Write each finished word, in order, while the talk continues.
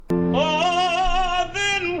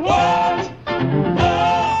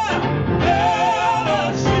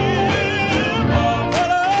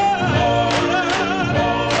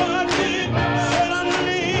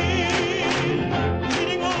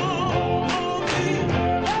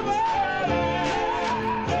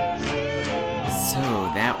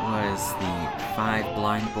Five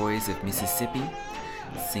Blind Boys of Mississippi,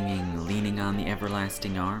 singing Leaning on the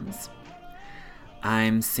Everlasting Arms.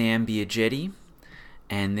 I'm Sam Biagetti,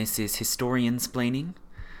 and this is Historiansplaining.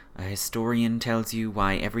 A historian tells you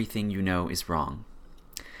why everything you know is wrong.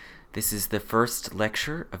 This is the first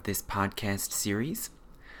lecture of this podcast series,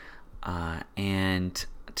 and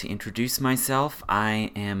to introduce myself, I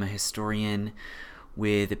am a historian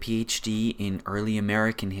with a PhD in early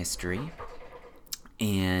American history,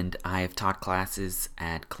 and I have taught classes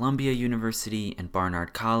at Columbia University and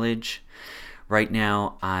Barnard College. Right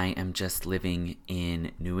now, I am just living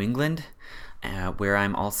in New England, where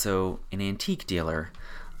I'm also an antique dealer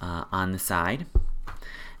on the side.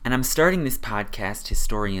 And I'm starting this podcast,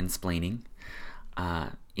 Historiansplaining,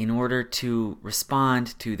 in order to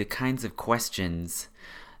respond to the kinds of questions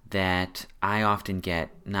that I often get,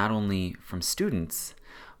 not only from students,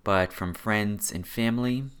 but from friends and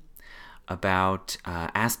family, about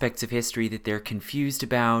aspects of history that they're confused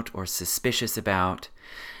about or suspicious about,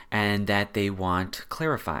 and that they want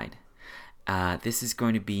clarified. This is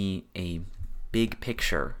going to be a big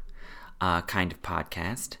picture kind of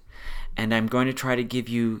podcast, and I'm going to try to give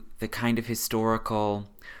you the kind of historical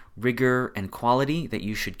rigor and quality that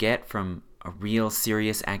you should get from a real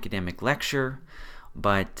serious academic lecture,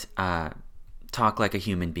 but talk like a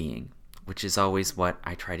human being, which is always what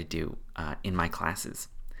I try to do in my classes.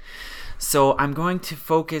 So I'm going to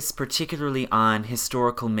focus particularly on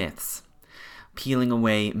historical myths, peeling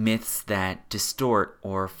away myths that distort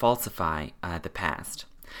or falsify the past.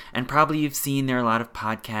 And probably you've seen there are a lot of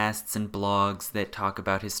podcasts and blogs that talk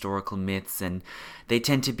about historical myths, and they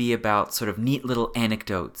tend to be about sort of neat little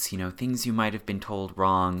anecdotes, things you might have been told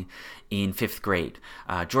wrong in 5th grade.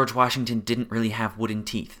 George Washington didn't really have wooden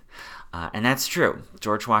teeth. And that's true.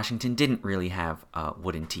 George Washington didn't really have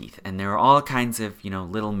wooden teeth. And there are all kinds of,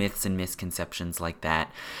 little myths and misconceptions like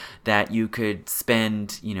that you could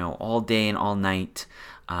spend, all day and all night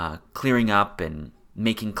clearing up and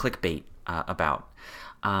making clickbait about.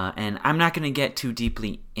 And I'm not going to get too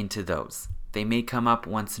deeply into those. They may come up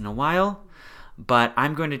once in a while, but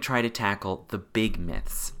I'm going to try to tackle the big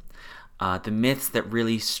myths. The myths that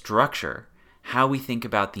really structure how we think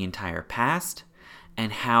about the entire past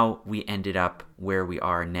and how we ended up where we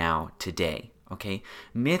are now today. Okay?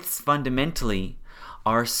 Myths fundamentally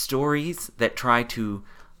are stories that try to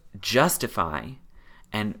justify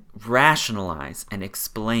and rationalize and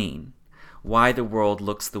explain why the world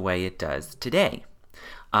looks the way it does today.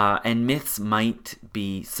 And myths might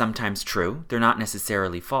be sometimes true. They're not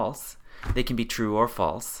necessarily false. They can be true or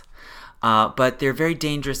false. But they're very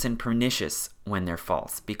dangerous and pernicious when they're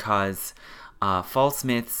false, because false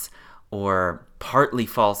myths or partly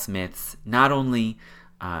false myths not only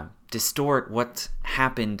distort what's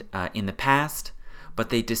happened in the past, but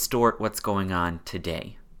they distort what's going on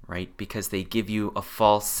today, right? Because they give you a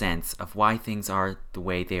false sense of why things are the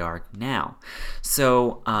way they are now.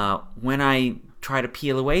 So when I try to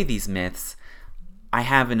peel away these myths, I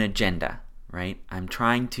have an agenda, right? I'm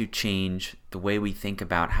trying to change the way we think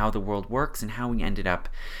about how the world works and how we ended up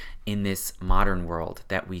in this modern world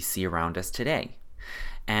that we see around us today.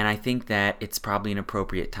 And I think that it's probably an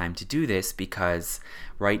appropriate time to do this because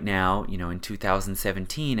right now, in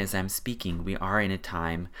 2017, as I'm speaking, we are in a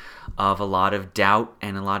time of a lot of doubt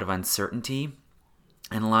and a lot of uncertainty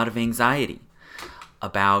and a lot of anxiety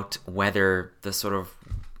about whether the sort of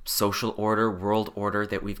social order, world order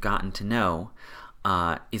that we've gotten to know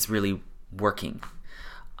is really working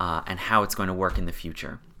and how it's going to work in the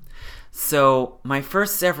future. So my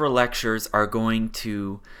first several lectures are going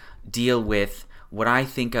to deal with what I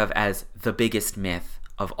think of as the biggest myth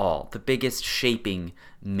of all, the biggest shaping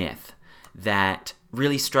myth that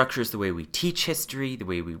really structures the way we teach history, the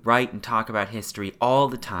way we write and talk about history all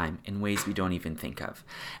the time in ways we don't even think of.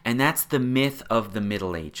 And that's the myth of the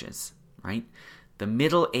Middle Ages, right? The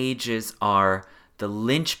Middle Ages are the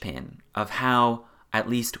linchpin of how at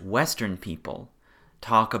least Western people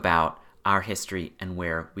talk about our history and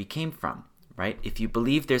where we came from, right? If you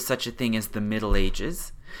believe there's such a thing as the Middle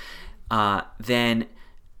Ages, then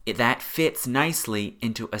that fits nicely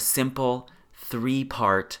into a simple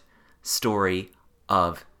 3-part story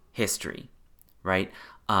of history, right?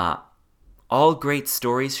 All great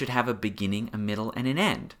stories should have a beginning, a middle, and an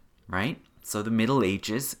end, right? So the Middle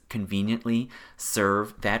Ages conveniently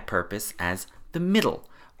serve that purpose as the middle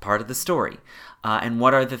part of the story. And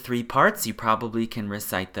what are the 3 parts? You probably can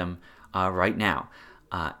recite them right now.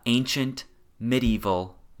 Ancient,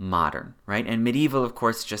 medieval, modern, right? And medieval, of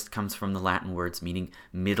course, just comes from the Latin words meaning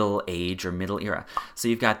middle age or middle era. So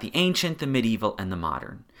you've got the ancient, the medieval, and the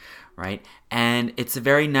modern, right? And it's a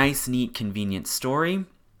very nice, neat, convenient story.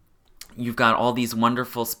 You've got all these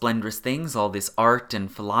wonderful, splendorous things, all this art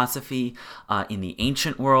and philosophy in the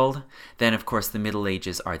ancient world. Then, of course, the Middle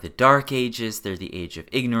Ages are the Dark Ages. They're the age of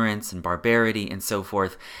ignorance and barbarity and so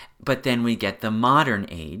forth. But then we get the modern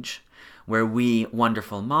age, where we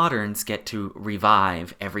wonderful moderns get to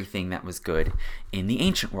revive everything that was good in the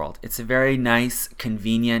ancient world. It's a very nice,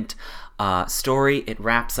 convenient story. It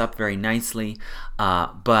wraps up very nicely,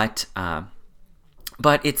 but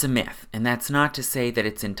it's a myth, and that's not to say that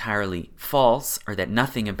it's entirely false or that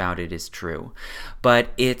nothing about it is true, but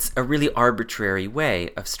it's a really arbitrary way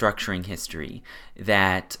of structuring history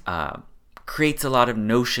that creates a lot of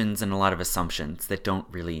notions and a lot of assumptions that don't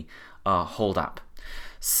really hold up.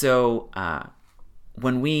 So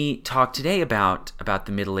when we talk today about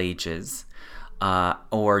the Middle Ages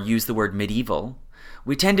or use the word medieval,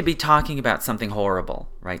 we tend to be talking about something horrible,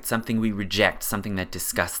 right? Something we reject, something that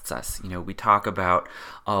disgusts us. We talk about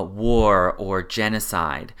war or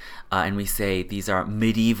genocide, and we say these are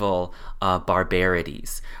medieval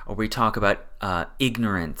barbarities. Or we talk about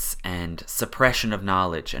ignorance and suppression of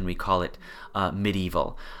knowledge, and we call it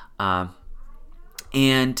medieval.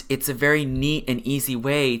 And it's a very neat and easy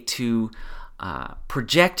way to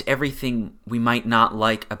project everything we might not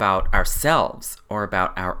like about ourselves or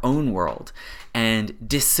about our own world and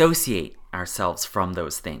dissociate ourselves from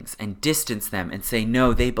those things and distance them and say,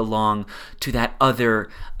 no, they belong to that other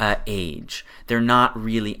age. They're not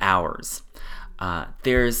really ours.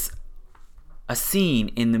 There's a scene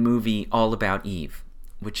in the movie All About Eve,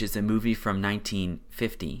 which is a movie from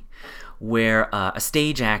 1950, where a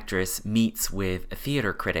stage actress meets with a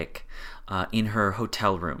theater critic in her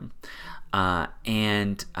hotel room.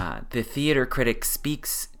 And the theater critic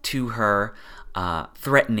speaks to her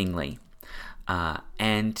threateningly.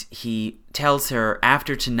 And he tells her,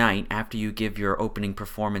 after tonight, after you give your opening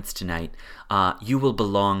performance tonight, you will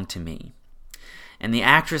belong to me. And the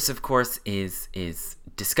actress, of course, is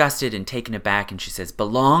disgusted and taken aback, and she says,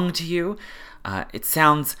 belong to you? It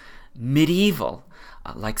sounds medieval,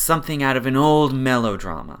 like something out of an old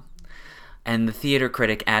melodrama. And the theater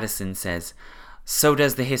critic, Addison, says, so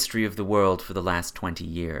does the history of the world for the last 20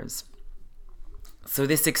 years. So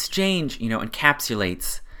this exchange,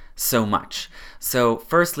 encapsulates so much. So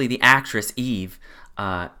firstly, the actress, Eve,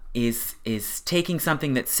 is taking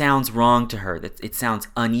something that sounds wrong to her, that it sounds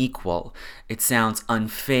unequal, it sounds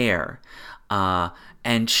unfair,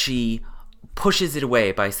 and she pushes it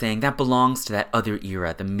away by saying that belongs to that other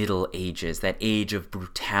era, the Middle Ages, that age of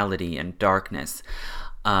brutality and darkness.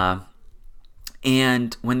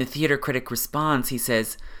 And when the theater critic responds, he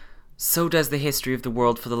says, so does the history of the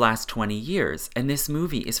world for the last 20 years. And this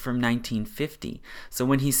movie is from 1950. So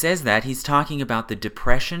when he says that, he's talking about the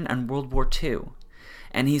Depression and World War II.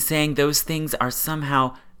 And he's saying those things are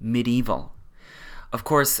somehow medieval. Of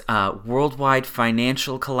course, worldwide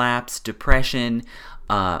financial collapse, depression,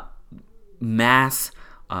 mass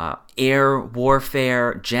air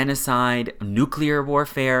warfare, genocide, nuclear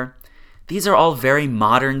warfare, these are all very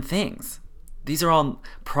modern things. These are all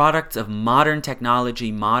products of modern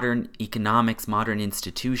technology, modern economics, modern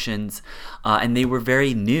institutions, and they were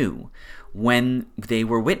very new when they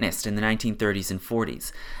were witnessed in the 1930s and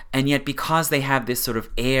 40s. And yet, because they have this sort of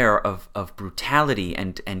air of brutality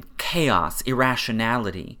and chaos,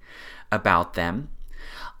 irrationality about them,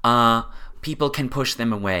 people can push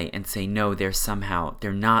them away and say, no, they're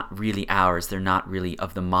not really ours. They're not really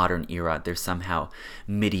of the modern era. They're somehow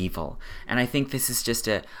medieval. And I think this is just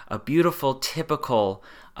a beautiful, typical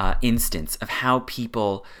instance of how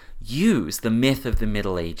people use the myth of the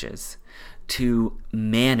Middle Ages to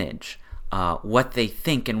manage what they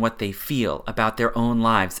think and what they feel about their own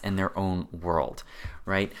lives and their own world,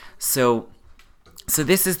 right? So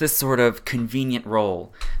this is the sort of convenient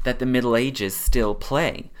role that the Middle Ages still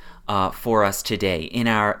play for us today in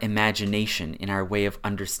our imagination, in our way of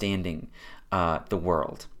understanding the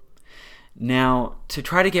world. Now, to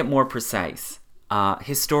try to get more precise,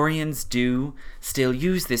 historians do still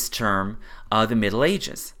use this term, the Middle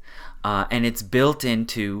Ages, and it's built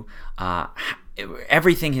into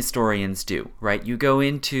everything historians do, right? You go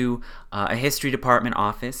into a history department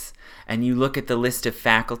office and you look at the list of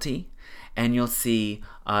faculty, and you'll see,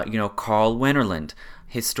 Carl Wennerland,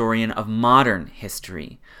 historian of modern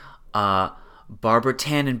history, Barbara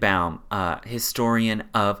Tannenbaum, historian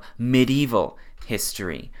of medieval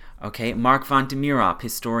history. Okay, Mark von Demirop,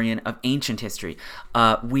 historian of ancient history.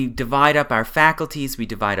 We divide up our faculties, we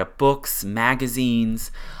divide up books,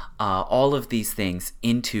 magazines, all of these things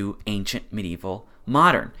into ancient, medieval,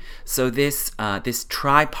 modern. So this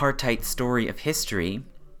tripartite story of history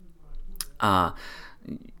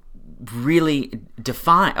really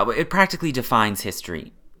practically defines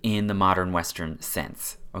history in the modern Western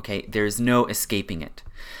sense. Okay, there's no escaping it.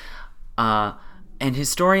 And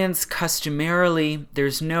historians customarily,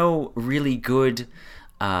 there's no really good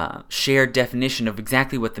shared definition of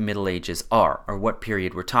exactly what the Middle Ages are or what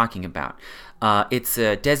period we're talking about. It's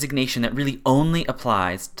a designation that really only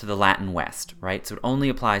applies to the Latin West, right? So it only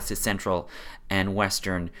applies to Central and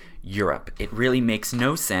Western Europe. It really makes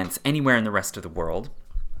no sense anywhere in the rest of the world.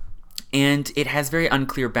 And it has very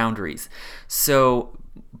unclear boundaries. So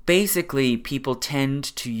basically, people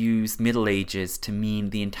tend to use Middle Ages to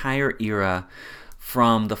mean the entire era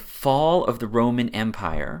from the fall of the Roman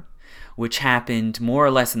Empire, which happened more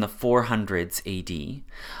or less in the 400s AD,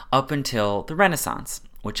 up until the Renaissance,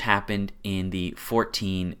 which happened in the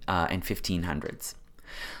 14 and 1500s.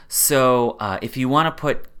 So if you want to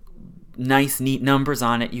put nice, neat numbers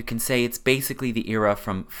on it, you can say it's basically the era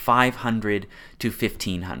from 500 to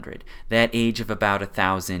 1500, that age of about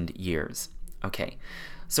 1,000 years. Okay,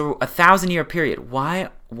 so 1,000-year period.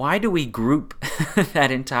 Why do we group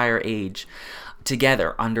that entire age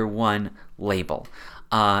together under one label?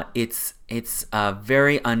 It's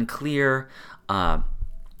very unclear.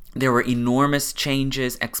 There were enormous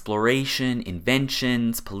changes, exploration,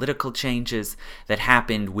 inventions, political changes that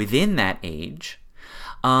happened within that age.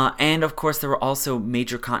 And of course, there were also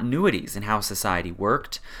major continuities in how society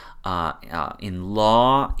worked, in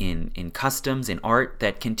law, in customs, in art,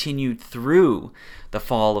 that continued through the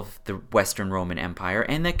fall of the Western Roman Empire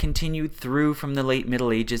and that continued through from the late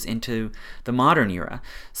Middle Ages into the modern era.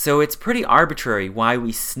 So it's pretty arbitrary why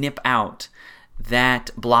we snip out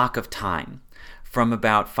that block of time from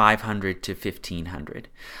about 500 to 1500.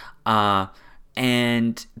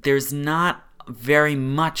 And there's not very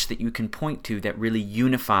much that you can point to that really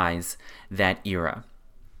unifies that era.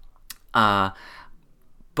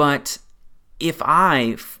 But if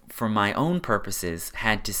I, for my own purposes,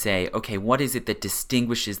 had to say, okay, what is it that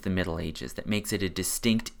distinguishes the Middle Ages, that makes it a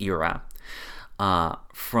distinct era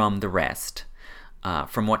from the rest,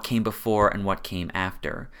 from what came before and what came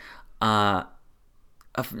after? A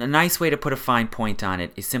nice way to put a fine point on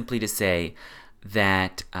it is simply to say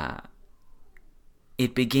that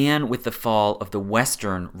it began with the fall of the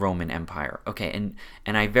Western Roman Empire. Okay,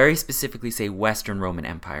 and I very specifically say Western Roman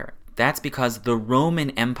Empire. That's because the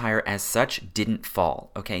Roman Empire as such didn't fall.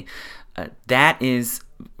 Okay, that is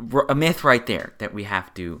a myth right there that we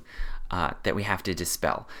have to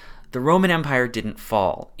dispel. The Roman Empire didn't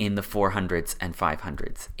fall in the 400s and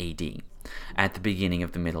 500s AD at the beginning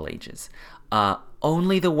of the Middle Ages.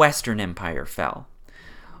 Only the Western Empire fell,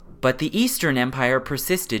 but the Eastern Empire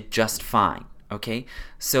persisted just fine. Okay,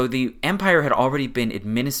 so the empire had already been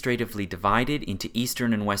administratively divided into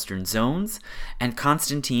eastern and western zones, and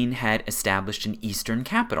Constantine had established an eastern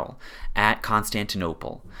capital at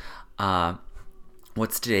Constantinople,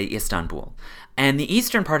 what's today Istanbul. And the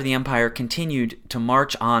eastern part of the empire continued to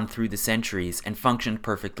march on through the centuries and functioned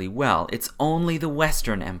perfectly well. It's only the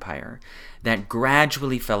Western Empire that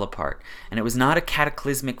gradually fell apart. And it was not a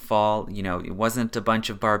cataclysmic fall. You know, it wasn't a bunch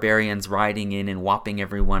of barbarians riding in and whopping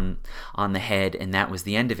everyone on the head, and that was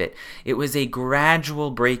the end of it. It was a gradual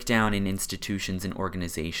breakdown in institutions and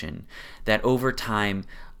organization that over time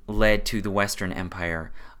led to the Western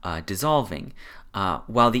Empire dissolving.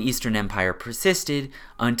 While the Eastern Empire persisted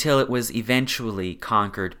until it was eventually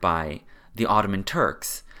conquered by the Ottoman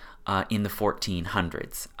Turks in the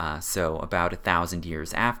 1400s, so about 1,000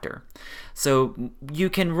 years after. So you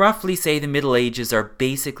can roughly say the Middle Ages are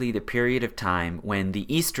basically the period of time when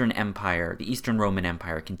the Eastern Empire, the Eastern Roman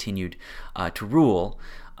Empire, continued to rule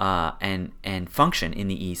and function in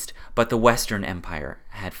the East, but the Western Empire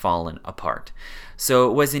had fallen apart. So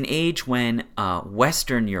it was an age when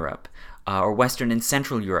Western Europe, or Western and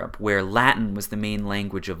Central Europe, where Latin was the main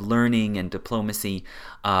language of learning and diplomacy,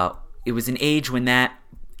 it was an age when that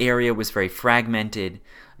area was very fragmented,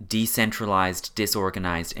 decentralized,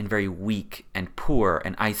 disorganized, and very weak and poor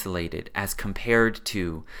and isolated as compared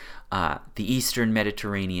to the Eastern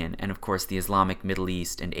Mediterranean and, of course, the Islamic Middle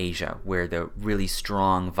East and Asia, where the really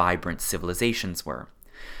strong, vibrant civilizations were.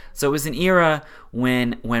 So it was an era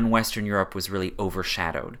when Western Europe was really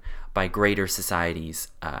overshadowed by greater societies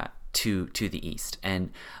to the east.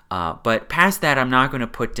 And but past that, I'm not going to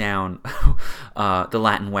put down the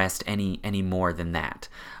Latin West any more than that,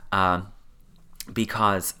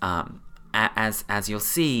 because as you'll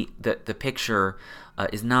see, the picture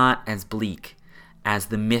is not as bleak as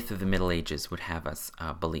the myth of the Middle Ages would have us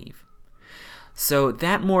believe. So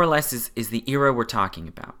that more or less is the era we're talking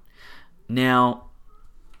about. Now,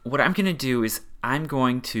 what I'm going to do is I'm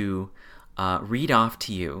going to read off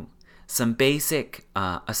to you some basic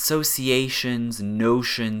associations,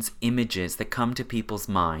 notions, images that come to people's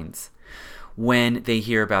minds when they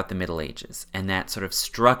hear about the Middle Ages, and that sort of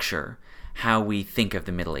structure how we think of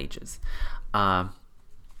the Middle Ages. And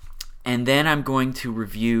then I'm going to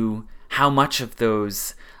review how much of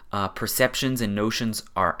those perceptions and notions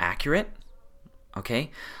are accurate.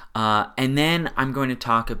 Okay? And then I'm going to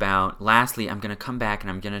talk about, lastly, I'm going to come back and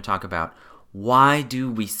I'm going to talk about why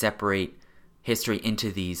do we separate history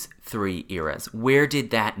into these three eras? Where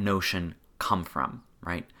did that notion come from,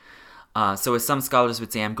 right? So as some scholars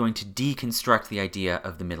would say, I'm going to deconstruct the idea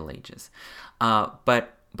of the Middle Ages.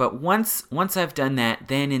 But once I've done that,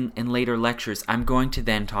 then in later lectures, I'm going to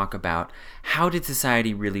then talk about how did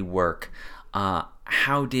society really work?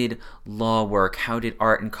 How did law work? How did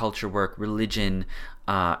art and culture work? Religion,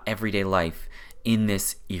 everyday life in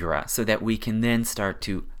this era, so that we can then start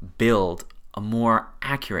to build a more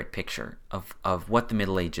accurate picture of what the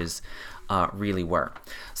Middle Ages really were.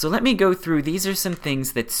 So let me go through. These are some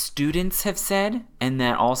things that students have said, and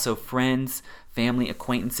that also friends, family,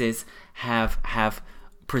 acquaintances have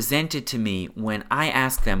presented to me when I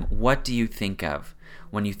ask them, what do you think of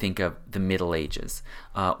when you think of the Middle Ages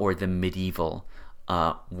or the medieval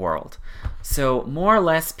world? So more or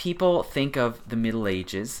less, people think of the Middle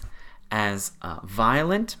Ages as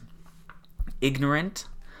violent, ignorant,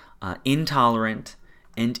 intolerant,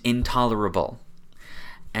 and intolerable.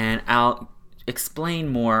 And I'll explain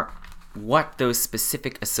more what those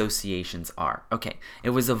specific associations are. Okay,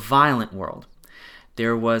 it was a violent world.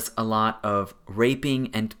 There was a lot of raping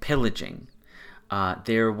and pillaging.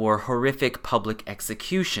 There were horrific public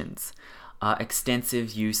executions,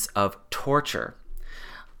 extensive use of torture.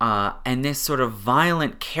 And this sort of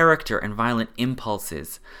violent character and violent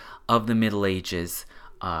impulses of the Middle Ages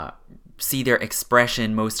see their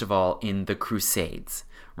expression most of all in the Crusades,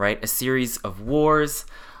 right? A series of wars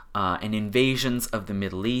and invasions of the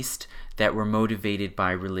Middle East that were motivated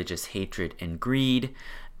by religious hatred and greed,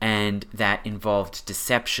 and that involved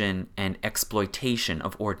deception and exploitation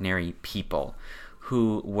of ordinary people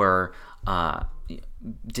who were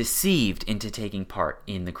deceived into taking part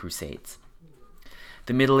in the Crusades.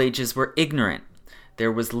 The Middle Ages were ignorant.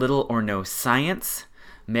 There was little or no science.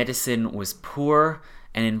 Medicine was poor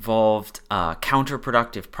and involved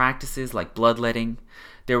counterproductive practices like bloodletting.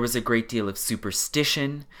 There was a great deal of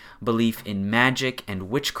superstition, belief in magic and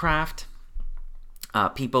witchcraft.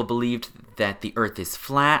 People believed that the earth is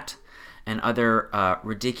flat and other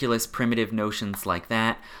ridiculous primitive notions like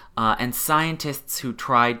that. And scientists who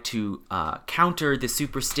tried to counter the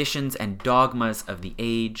superstitions and dogmas of the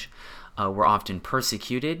age were often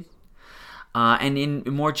persecuted. And in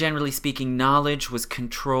more generally speaking, knowledge was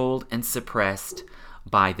controlled and suppressed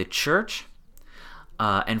by the church.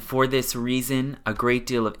 And for this reason, a great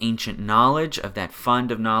deal of ancient knowledge, of that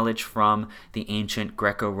fund of knowledge from the ancient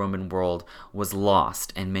Greco-Roman world, was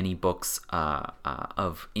lost, and many books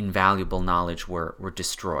of invaluable knowledge were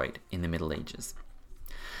destroyed in the Middle Ages.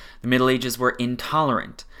 The Middle Ages were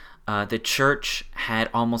intolerant. The church had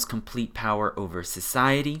almost complete power over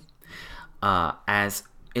society, as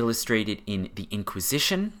illustrated in the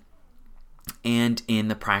Inquisition and in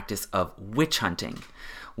the practice of witch hunting,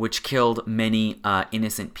 which killed many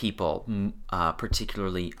innocent people,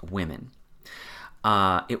 particularly women.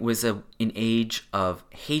 It was an age of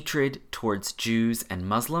hatred towards Jews and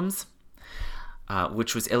Muslims,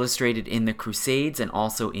 which was illustrated in the Crusades and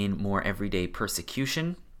also in more everyday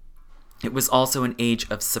persecution. It was also an age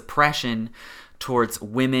of suppression towards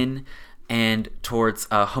women and towards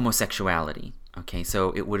homosexuality. Okay,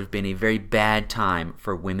 so it would have been a very bad time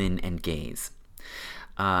for women and gays.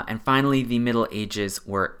 And finally, the Middle Ages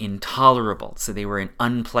were intolerable, so they were an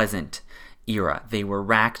unpleasant era. They were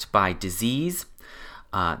racked by disease.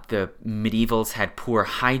 The medievals had poor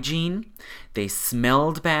hygiene. They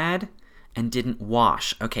smelled bad and didn't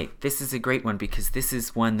wash. Okay, this is a great one because this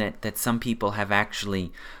is one that some people have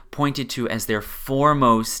actually pointed to as their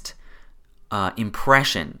foremost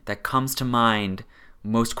impression that comes to mind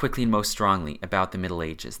most quickly and most strongly about the Middle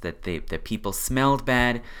Ages, that people smelled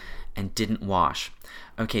bad and didn't wash.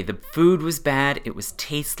 Okay, the food was bad. It was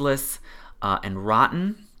tasteless and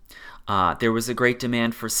rotten. There was a great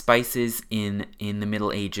demand for spices in the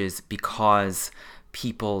Middle Ages because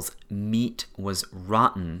people's meat was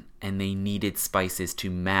rotten and they needed spices to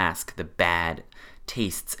mask the bad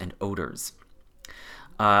tastes and odors.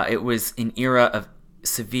 It was an era of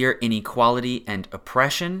severe inequality and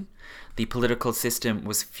oppression. The political system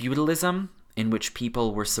was feudalism, in which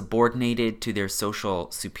people were subordinated to their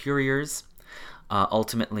social superiors,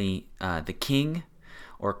 ultimately the king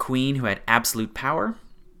or queen who had absolute power.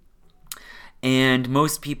 And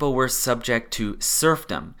most people were subject to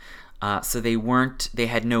serfdom. So they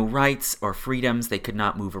had no rights or freedoms. They could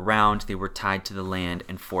not move around. They were tied to the land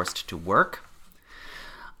and forced to work.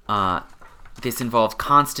 This involved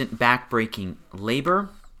constant backbreaking labor.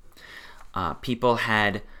 People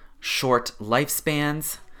had short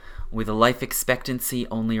lifespans with a life expectancy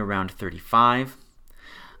only around 35.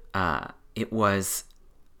 It was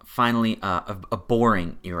finally a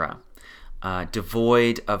boring era,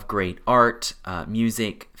 devoid of great art,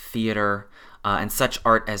 music, theater, and such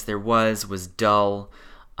art as there was dull,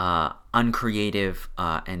 uncreative,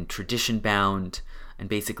 and tradition-bound, and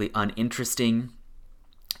basically uninteresting.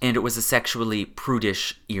 And it was a sexually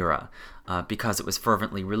prudish era. Because it was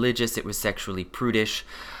fervently religious, it was sexually prudish.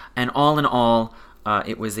 And all in all,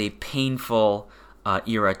 it was a painful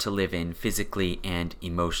era to live in, physically and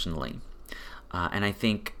emotionally. And I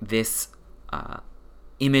think this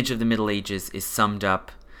image of the Middle Ages is summed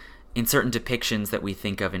up in certain depictions that we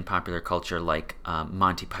think of in popular culture, like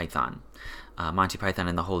Monty Python. Monty Python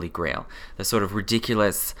and the Holy Grail. The sort of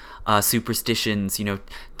ridiculous superstitions,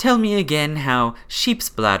 tell me again how sheep's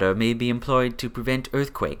bladder may be employed to prevent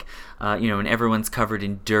earthquake. And everyone's covered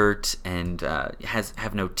in dirt and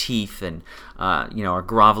have no teeth and, are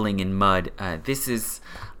groveling in mud. This is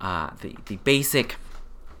the basic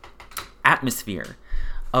atmosphere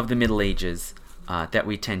of the Middle Ages that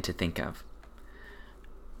we tend to think of.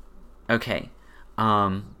 Okay.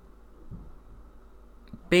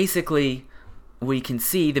 Basically, we can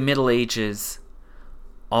see the Middle Ages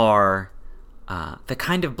are the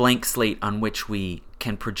kind of blank slate on which we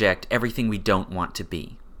can project everything we don't want to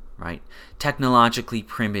be, right? Technologically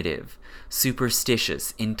primitive,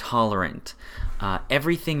 superstitious, intolerant.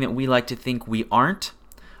 Everything that we like to think we aren't,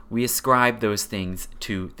 we ascribe those things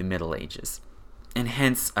to the Middle Ages. And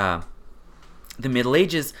hence, the Middle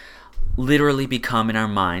Ages literally become in our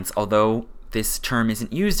minds, although this term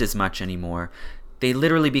isn't used as much anymore, they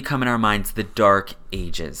literally become in our minds the Dark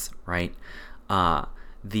Ages, right?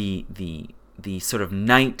 The sort of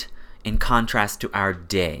night in contrast to our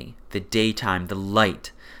day, the daytime, the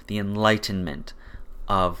light, the enlightenment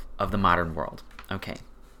of the modern world. Okay.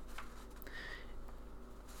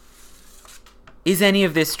 Is any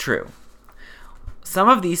of this true? Some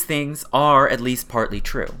of these things are at least partly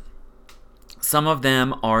true. Some of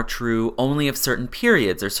them are true only of certain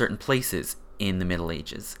periods or certain places in the Middle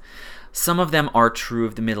Ages. Some of them are true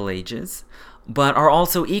of the Middle Ages, but are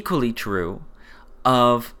also equally true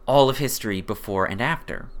of all of history before and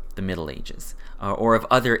after the Middle Ages, or of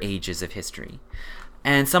other ages of history.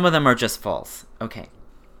 And some of them are just false. Okay.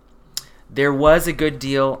 There was a good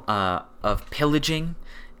deal of pillaging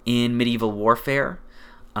in medieval warfare.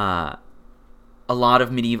 A lot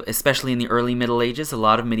of medieval, especially in the early Middle Ages, a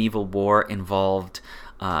lot of medieval war involved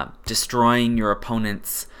destroying your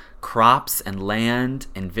opponent's crops and land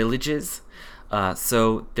and villages.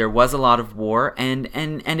 So there was a lot of war, and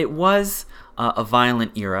it was a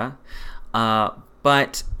violent era.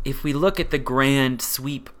 But if we look at the grand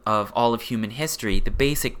sweep of all of human history, the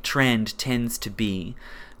basic trend tends to be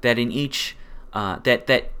that in each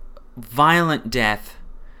that violent death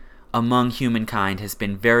among humankind has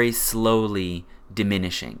been very slowly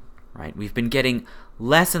diminishing. Right? We've been getting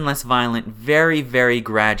less and less violent very, very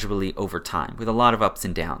gradually over time, with a lot of ups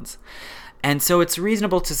and downs. And so it's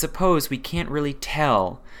reasonable to suppose we can't really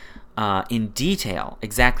tell in detail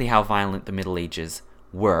exactly how violent the Middle Ages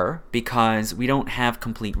were, because we don't have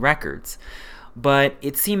complete records. But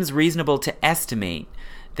it seems reasonable to estimate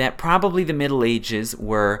that probably the Middle Ages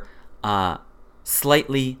were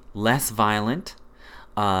slightly less violent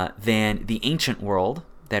than the ancient world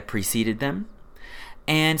that preceded them,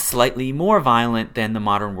 and slightly more violent than the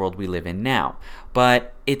modern world we live in now.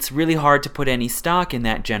 But it's really hard to put any stock in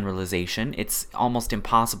that generalization. It's almost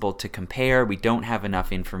impossible to compare. We don't have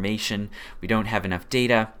enough information. We don't have enough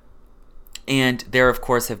data. And there, of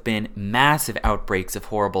course, have been massive outbreaks of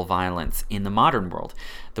horrible violence in the modern world.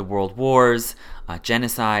 The world wars,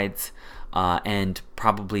 genocides, and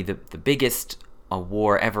probably the biggest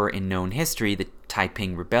war ever in known history, the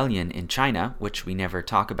Taiping Rebellion in China, which we never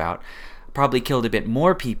talk about, probably killed a bit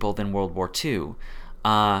more people than World War II.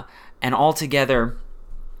 And altogether,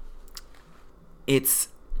 it's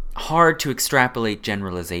hard to extrapolate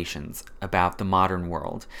generalizations about the modern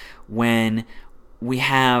world when we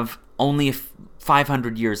have only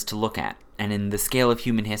 500 years to look at. And in the scale of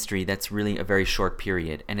human history, that's really a very short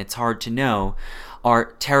period. And it's hard to know,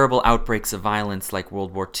 are terrible outbreaks of violence like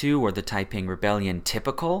World War II or the Taiping Rebellion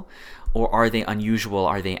typical? Or are they unusual?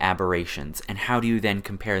 Are they aberrations? And how do you then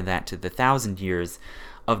compare that to the 1,000 years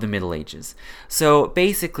of the Middle Ages? So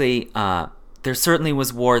basically, there certainly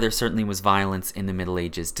was war, there certainly was violence in the Middle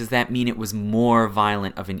Ages. Does that mean it was more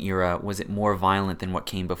violent of an era? Was it more violent than what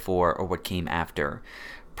came before or what came after?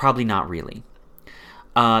 Probably not really.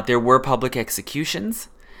 There were public executions,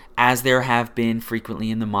 as there have been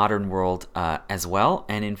frequently in the modern world as well.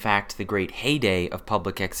 And in fact, the great heyday of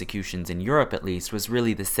public executions in Europe, at least, was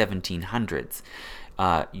really the 1700s.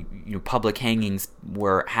 Public hangings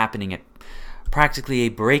were happening at practically a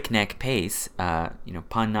breakneck pace,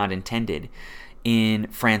 pun not intended, in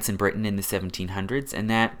France and Britain in the 1700s, and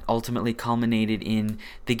that ultimately culminated in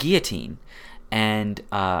the guillotine and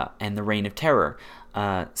the Reign of Terror.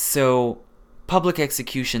 So public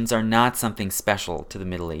executions are not something special to the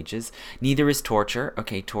Middle Ages. Neither is torture.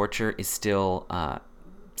 Okay, torture is still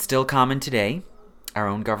common today. Our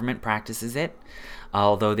own government practices it,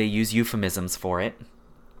 although they use euphemisms for it.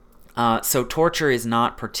 So torture is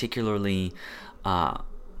not particularly a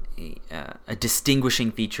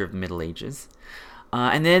distinguishing feature of the Middle Ages.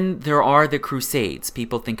 And then there are the Crusades.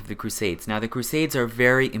 People think of the Crusades. Now, the Crusades are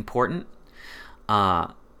very important.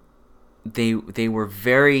 They were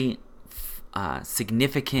very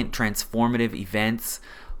significant, transformative events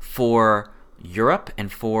for Europe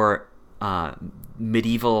and for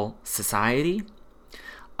medieval society.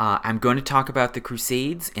 I'm going to talk about the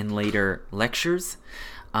Crusades in later lectures,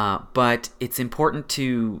 but it's important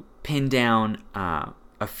to pin down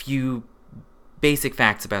a few basic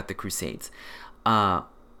facts about the Crusades.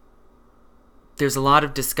 There's a lot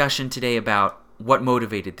of discussion today about what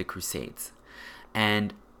motivated the Crusades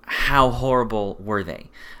and how horrible were they.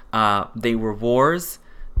 They were wars.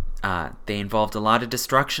 They involved a lot of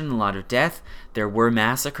destruction, a lot of death. There were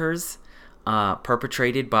massacres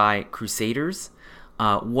perpetrated by crusaders.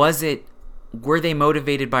 Were they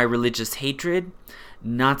motivated by religious hatred?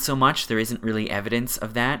 Not so much. There isn't really evidence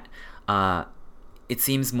of that. It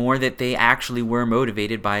seems more that they actually were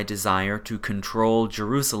motivated by a desire to control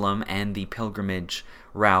Jerusalem and the pilgrimage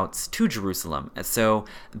routes to Jerusalem. So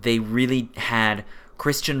they really had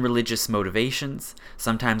Christian religious motivations.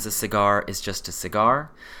 Sometimes a cigar is just a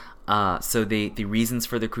cigar. So the reasons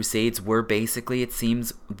for the Crusades were basically, it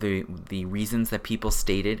seems, the reasons that people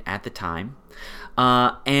stated at the time.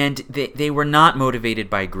 And they were not motivated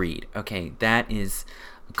by greed. Okay, that is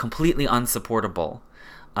completely unsupportable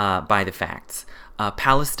by the facts.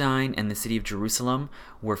 Palestine and the city of Jerusalem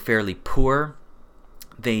were fairly poor.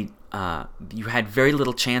 You had very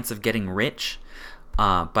little chance of getting rich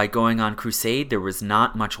by going on crusade. There was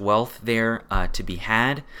not much wealth there to be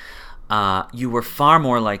had. You were far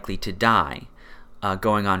more likely to die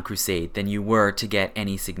going on crusade than you were to get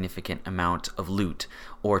any significant amount of loot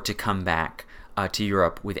or to come back to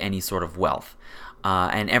Europe with any sort of wealth.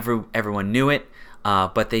 And everyone knew it,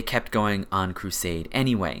 but they kept going on crusade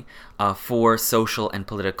anyway for social and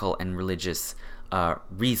political and religious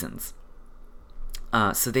reasons.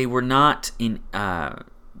 So they were not in...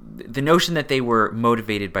 the notion that they were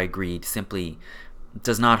motivated by greed simply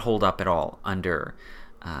does not hold up at all under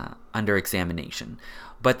examination.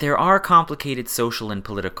 But there are complicated social and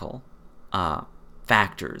political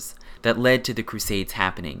factors that led to the Crusades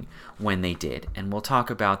happening when they did. And we'll talk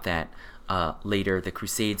about that later. The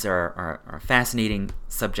Crusades are a fascinating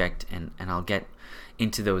subject, and I'll get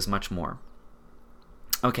into those much more.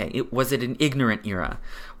 Okay, was it an ignorant era?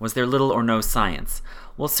 Was there little or no science?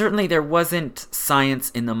 Well, certainly there wasn't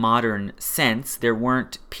science in the modern sense. There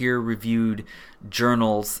weren't peer-reviewed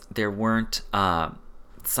journals. There weren't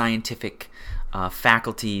scientific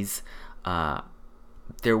faculties.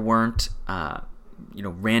 There weren't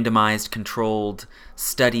randomized controlled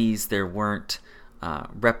studies. There weren't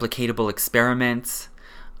replicatable experiments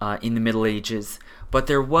in the Middle Ages. But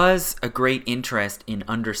there was a great interest in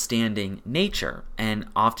understanding nature, and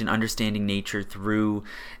often understanding nature through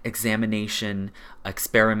examination,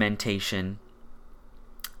 experimentation.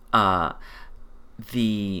 A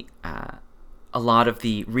lot of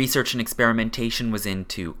the research and experimentation was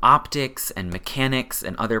into optics and mechanics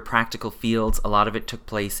and other practical fields. A lot of it took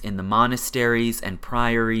place in the monasteries and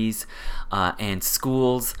priories and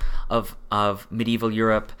schools of medieval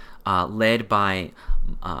Europe, led by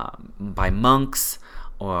monks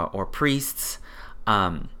or priests.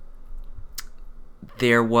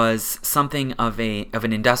 There was something of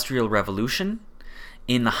an industrial revolution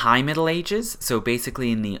in the High Middle Ages. So basically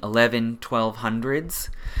in the 1200s,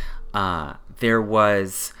 there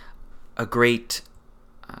was a great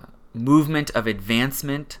movement of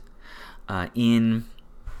advancement in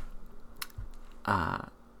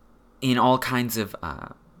all kinds of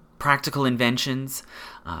practical inventions,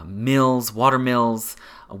 mills, water mills,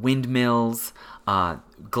 windmills,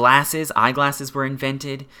 eyeglasses were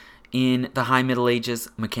invented In the High Middle Ages,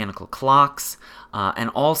 mechanical clocks, and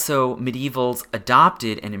also medievals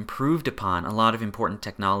adopted and improved upon a lot of important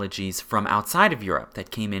technologies from outside of Europe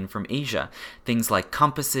that came in from Asia. Things like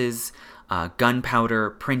compasses,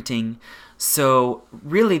 gunpowder, printing. So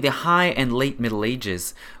really the High and Late Middle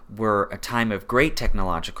Ages were a time of great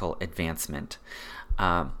technological advancement.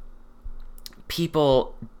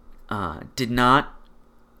 People did not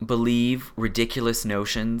believe ridiculous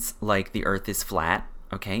notions like the earth is flat.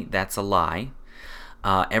 Okay, that's a lie.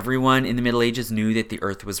 Everyone in the Middle Ages knew that the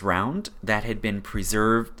earth was round. That had been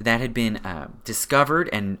preserved, that had been discovered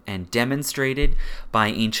and demonstrated by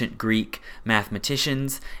ancient Greek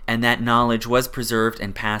mathematicians, and that knowledge was preserved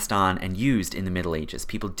and passed on and used in the Middle Ages.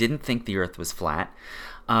 People didn't think the earth was flat.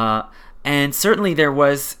 And certainly there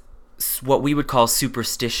was what we would call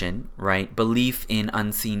superstition, right? Belief in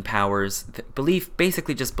unseen powers,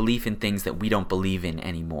 basically just belief in things that we don't believe in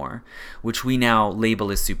anymore, which we now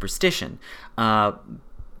label as superstition. But,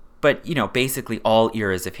 basically all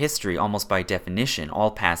eras of history, almost by definition, all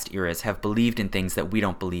past eras have believed in things that we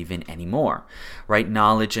don't believe in anymore, right?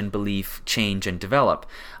 Knowledge and belief change and develop.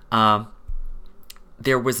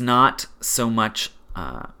 There was not so much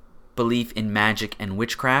belief in magic and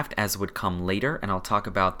witchcraft as would come later, and I'll talk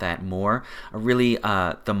about that more. Really,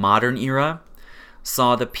 the modern era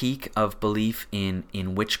saw the peak of belief in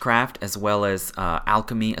witchcraft, as well as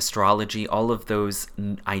alchemy, astrology. All of those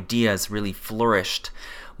ideas really flourished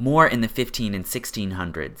more in the 15 and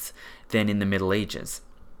 1600s than in the Middle Ages.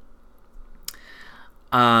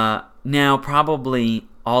 Now, probably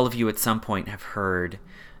all of you at some point have heard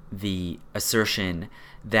the assertion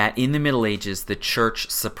that in the Middle Ages, the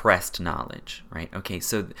church suppressed knowledge, right? Okay,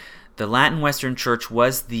 so the Latin Western Church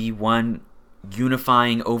was the one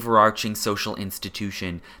unifying, overarching social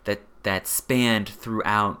institution that spanned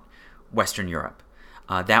throughout Western Europe.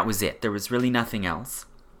 That was it. There was really nothing else.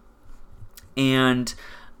 And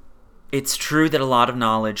it's true that a lot of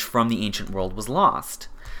knowledge from the ancient world was lost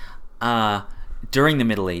during the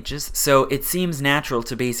Middle Ages, so it seems natural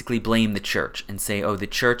to basically blame the church and say, the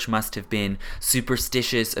church must have been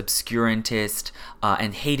superstitious, obscurantist,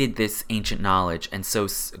 and hated this ancient knowledge, and so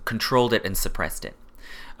controlled it and suppressed it.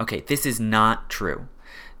 Okay, this is not true.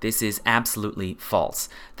 This is absolutely false.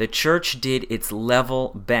 The church did its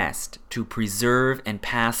level best to preserve and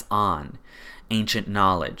pass on ancient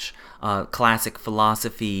knowledge, classic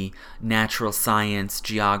philosophy, natural science,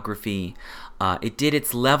 geography. It did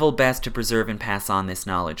its level best to preserve and pass on this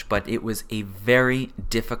knowledge, but it was a very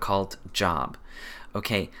difficult job.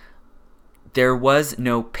 Okay, there was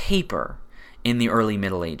no paper in the early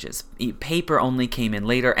Middle Ages. Paper only came in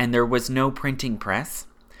later, and there was no printing press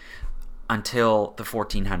until the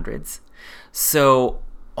 1400s. So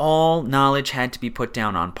all knowledge had to be put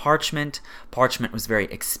down on parchment. Parchment was very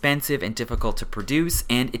expensive and difficult to produce,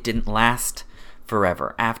 and it didn't last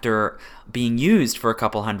forever. After being used for a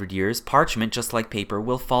couple hundred years, parchment, just like paper,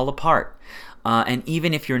 will fall apart. And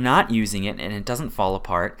even if you're not using it and it doesn't fall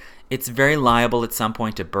apart, it's very liable at some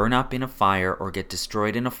point to burn up in a fire or get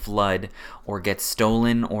destroyed in a flood or get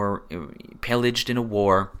stolen or pillaged in a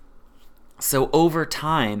war. So over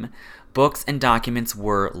time, books and documents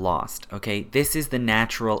were lost. Okay, this is the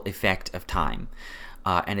natural effect of time.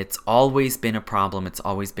 And it's always been a problem. It's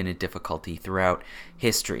always been a difficulty throughout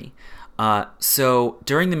history. So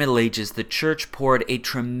during the Middle Ages, the church poured a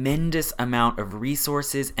tremendous amount of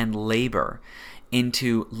resources and labor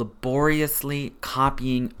into laboriously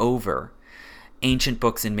copying over ancient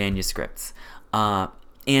books and manuscripts,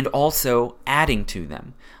 and also adding to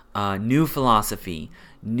them new philosophy,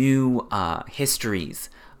 new histories,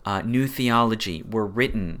 new theology were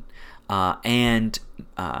written and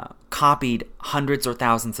copied hundreds or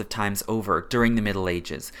thousands of times over during the Middle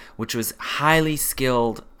Ages, which was highly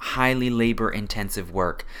skilled, highly labor-intensive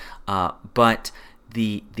work. But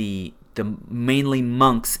the mainly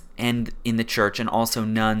monks and in the church, and also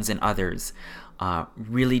nuns and others,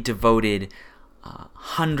 really devoted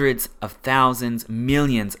hundreds of thousands,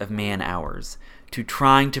 millions of man-hours to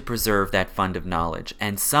trying to preserve that fund of knowledge.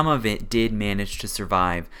 And some of it did manage to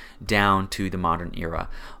survive down to the modern era,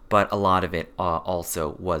 but a lot of it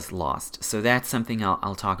also was lost. So that's something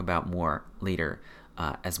I'll talk about more later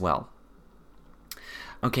as well.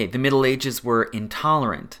 Okay, the Middle Ages were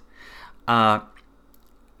intolerant.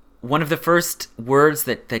 One of the first words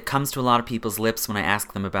that comes to a lot of people's lips when I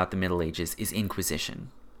ask them about the Middle Ages is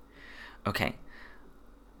Inquisition. Okay.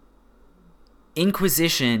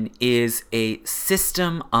 Inquisition is a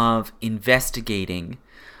system of investigating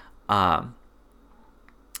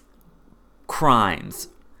crimes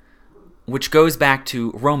which goes back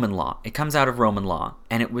to Roman law. It comes out of Roman law,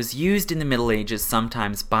 and it was used in the Middle Ages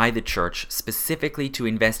sometimes by the church specifically to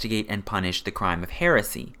investigate and punish the crime of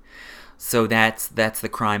heresy. So that's the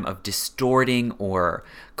crime of distorting or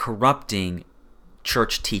corrupting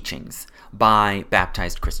church teachings by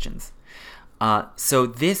baptized Christians. So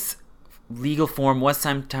this legal form was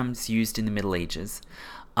sometimes used in the Middle Ages,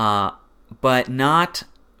 but not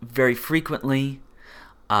very frequently.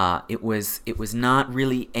 It was not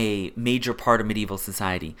really a major part of medieval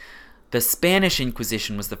society. The Spanish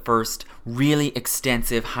Inquisition was the first really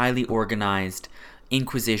extensive, highly organized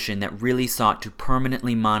Inquisition that really sought to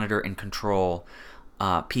permanently monitor and control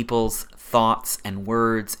people's thoughts and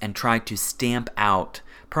words, and tried to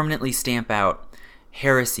permanently stamp out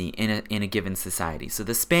heresy in a given society. So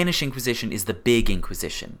the Spanish Inquisition is the big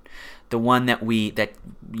Inquisition, the one that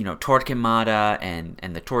Torquemada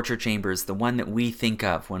and the torture chambers, the one that we think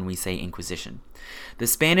of when we say Inquisition. The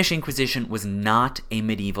Spanish Inquisition was not a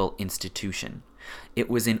medieval institution. It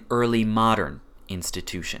was an early modern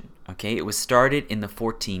institution. Okay, it was started in the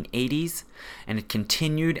 1480s, and it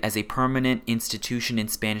continued as a permanent institution in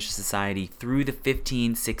Spanish society through the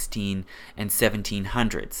 15, 16, and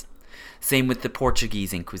 1700s. Same with the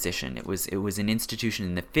Portuguese Inquisition. It was an institution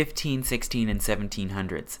in the 15, 16, and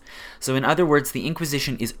 1700s. So in other words, the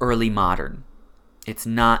Inquisition is early modern. It's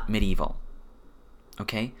not medieval.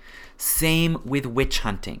 Okay? Same with witch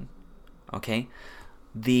hunting. Okay?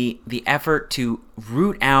 The effort to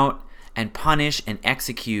root out and punish and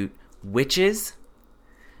execute witches,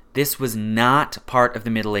 this was not part of the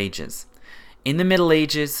Middle Ages. In the Middle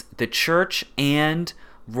Ages, the church and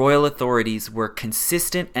royal authorities were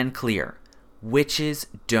consistent and clear. Witches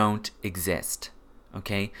don't exist.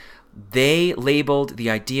 Okay? They labeled the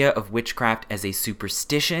idea of witchcraft as a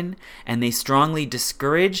superstition, and they strongly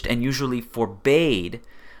discouraged and usually forbade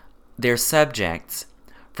their subjects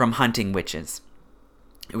from hunting witches.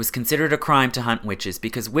 It was considered a crime to hunt witches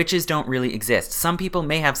because witches don't really exist. Some people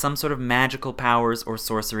may have some sort of magical powers or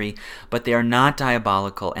sorcery, but they are not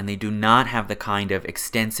diabolical, and they do not have the kind of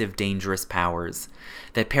extensive, dangerous powers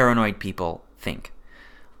that paranoid people think.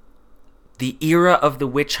 The era of the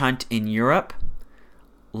witch hunt in Europe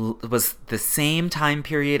was the same time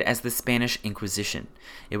period as the Spanish Inquisition.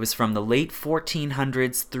 It was from the late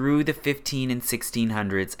 1400s through the 15 and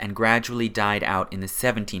 1600s, and gradually died out in the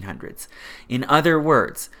 1700s. In other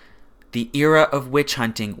words, the era of witch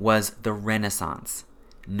hunting was the Renaissance,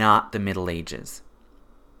 not the Middle Ages.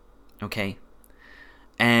 Okay?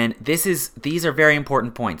 And these are very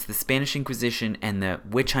important points. The Spanish Inquisition and the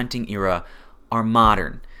witch hunting era are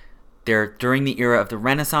modern. They're during the era of the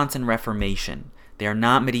Renaissance and Reformation. They are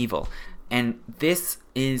not medieval. And this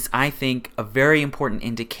is, I think, a very important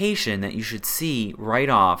indication that you should see right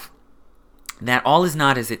off that all is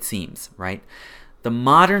not as it seems, right? The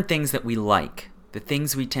modern things that we like, the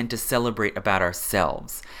things we tend to celebrate about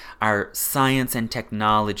ourselves, our science and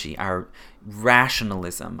technology, our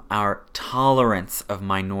rationalism, our tolerance of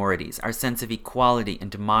minorities, our sense of equality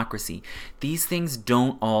and democracy, these things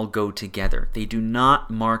don't all go together. They do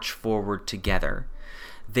not march forward together.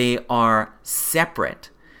 They are separate,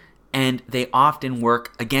 and they often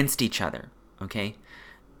work against each other, okay?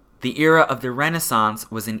 The era of the Renaissance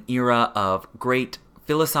was an era of great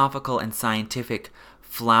philosophical and scientific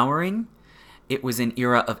flowering. It was an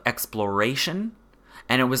era of exploration,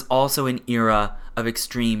 and it was also an era of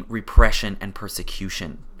extreme repression and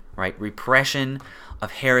persecution, right? Repression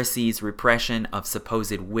of heresies, repression of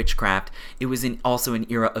supposed witchcraft. It was also an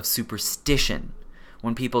era of superstition,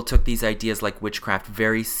 when people took these ideas like witchcraft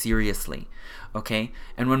very seriously, okay?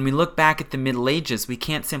 And when we look back at the Middle Ages, we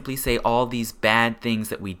can't simply say all these bad things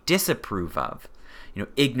that we disapprove of,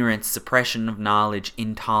 ignorance, suppression of knowledge,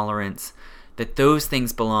 intolerance, that those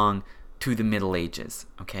things belong to the Middle Ages,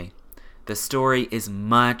 okay? The story is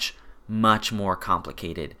much, much more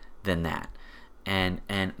complicated than that. And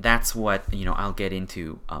that's what, I'll get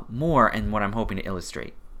into more, and what I'm hoping to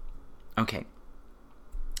illustrate. Okay.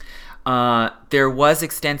 There was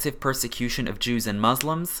extensive persecution of Jews and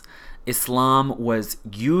Muslims. Islam was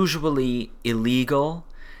usually illegal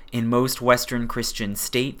in most Western Christian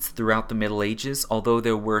states throughout the Middle Ages, although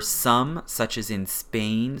there were some, such as in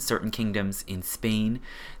Spain, certain kingdoms in Spain,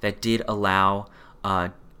 that did allow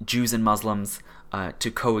Jews and Muslims to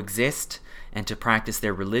coexist and to practice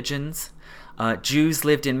their religions. Jews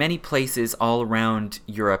lived in many places all around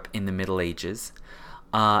Europe in the Middle Ages,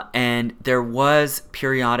 and there was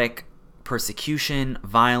periodic persecution,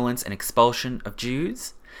 violence, and expulsion of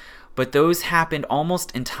Jews, but those happened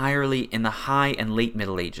almost entirely in the High and Late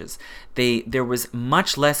Middle Ages. There was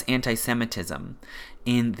much less anti-Semitism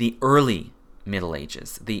in the early Middle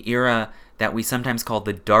Ages, the era that we sometimes call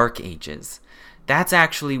the Dark Ages. That's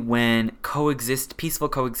actually when peaceful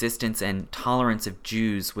coexistence and tolerance of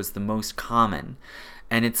Jews was the most common.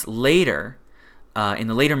 And it's later, in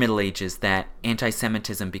the later Middle Ages, that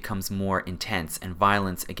anti-Semitism becomes more intense and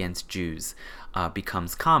violence against Jews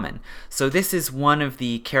becomes common. So this is one of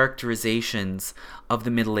the characterizations of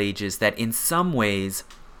the Middle Ages that in some ways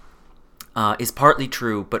is partly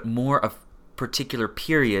true, but more of particular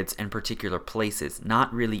periods and particular places,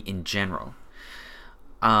 not really in general.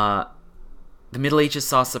 The Middle Ages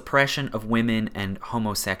saw suppression of women and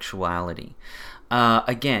homosexuality.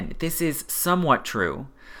 Again, this is somewhat true,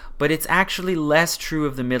 but it's actually less true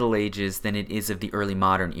of the Middle Ages than it is of the early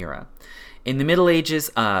modern era. In the Middle Ages,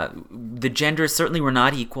 the genders certainly were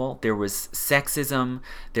not equal. There was sexism,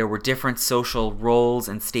 there were different social roles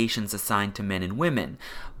and stations assigned to men and women.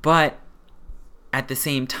 But at the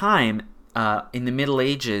same time, in the Middle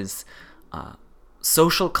Ages,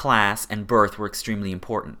 social class and birth were extremely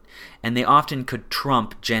important, and they often could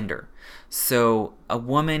trump gender. So a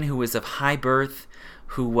woman who was of high birth,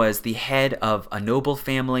 who was the head of a noble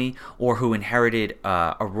family, or who inherited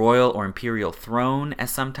a royal or imperial throne,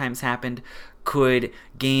 as sometimes happened, could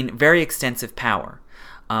gain very extensive power.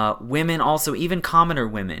 Women also, even commoner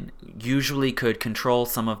women, usually could control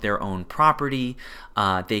some of their own property.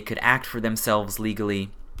 They could act for themselves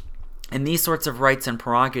legally. And these sorts of rights and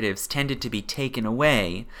prerogatives tended to be taken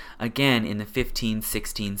away, again, in the 15,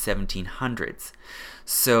 16, 1700s.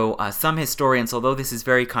 So some historians, although this is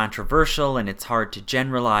very controversial and it's hard to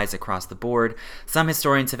generalize across the board, some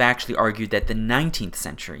historians have actually argued that the 19th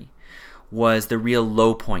century was the real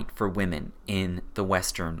low point for women in the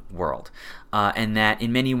Western world, and that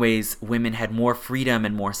in many ways women had more freedom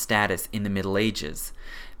and more status in the Middle Ages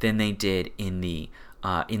than they did in the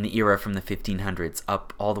era from the 1500s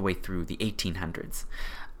up all the way through the 1800s.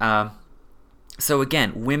 So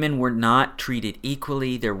again, women were not treated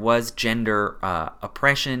equally. There was gender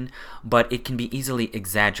oppression, but it can be easily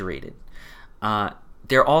exaggerated.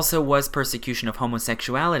 There also was persecution of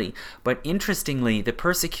homosexuality, but interestingly, the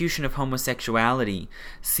persecution of homosexuality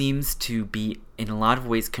seems to be in a lot of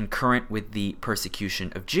ways concurrent with the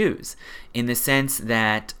persecution of Jews, in the sense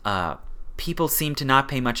that people seem to not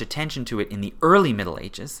pay much attention to it in the early Middle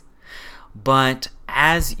Ages, but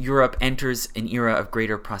as Europe enters an era of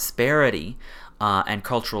greater prosperity and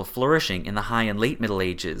cultural flourishing in the high and late Middle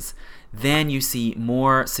Ages, then you see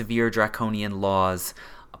more severe draconian laws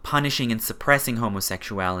punishing and suppressing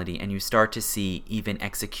homosexuality, and you start to see even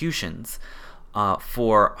executions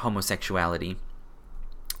for homosexuality.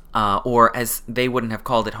 Or as they wouldn't have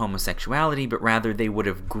called it homosexuality, but rather they would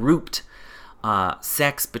have grouped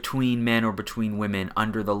sex between men or between women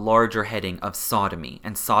under the larger heading of sodomy.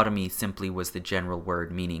 And sodomy simply was the general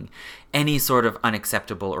word meaning any sort of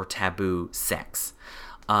unacceptable or taboo sex.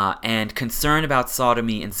 And concern about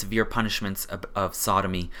sodomy and severe punishments of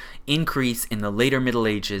sodomy increase in the later Middle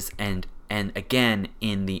Ages and again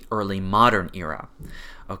in the early modern era.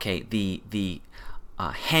 Okay, the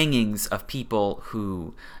hangings of people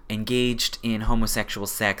who engaged in homosexual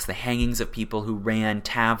sex, the hangings of people who ran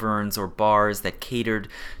taverns or bars that catered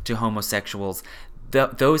to homosexuals,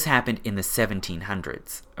 those happened in the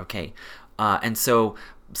 1700s. Okay, and so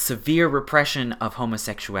severe repression of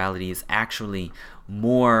homosexuality is actually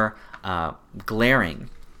more glaring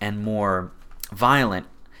and more violent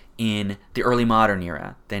in the early modern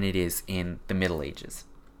era than it is in the Middle Ages.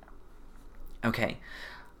 Okay.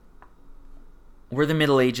 Were the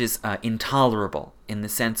Middle Ages intolerable in the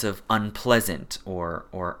sense of unpleasant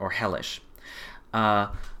or hellish?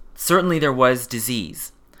 Certainly there was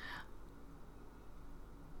disease,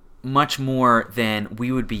 much more than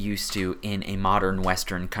we would be used to in a modern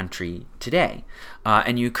Western country today.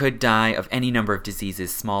 And you could die of any number of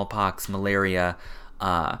diseases, smallpox, malaria,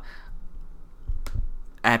 at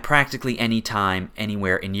practically any time,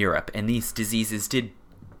 anywhere in Europe. And these diseases did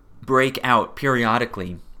break out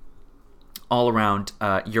periodically all around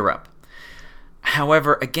Europe.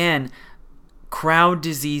 However, again, crowd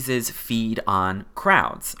diseases feed on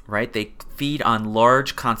crowds, right? They feed on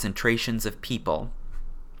large concentrations of people,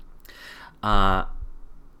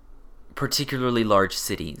 particularly large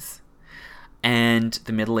cities. And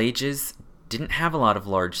the Middle Ages didn't have a lot of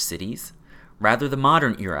large cities. Rather, the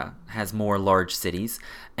modern era has more large cities,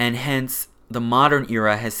 and hence the modern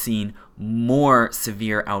era has seen more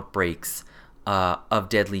severe outbreaks of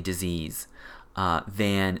deadly disease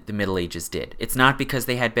than the Middle Ages did. It's not because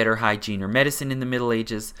they had better hygiene or medicine in the Middle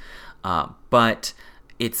Ages, but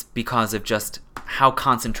it's because of just how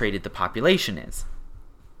concentrated the population is.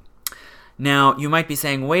 Now, you might be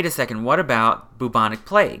saying, wait a second, what about bubonic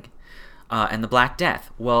plague? and the Black Death.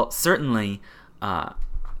 Well, certainly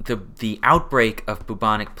the outbreak of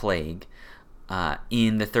bubonic plague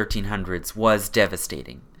in the 1300s was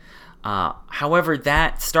devastating. However,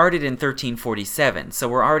 that started in 1347, so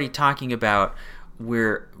we're already talking about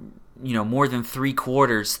we're more than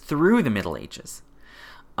 3/4 through the Middle Ages.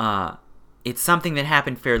 It's something that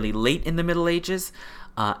happened fairly late in the Middle Ages,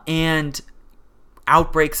 and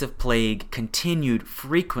outbreaks of plague continued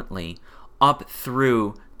frequently up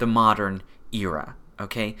through the modern era.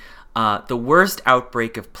 Okay, the worst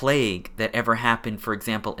outbreak of plague that ever happened, for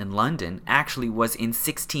example, in London, actually was in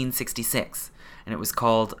 1666, and it was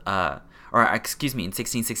called, in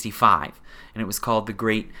 1665, and it was called the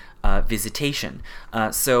Great Visitation.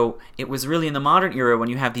 So it was really in the modern era, when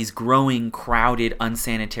you have these growing, crowded,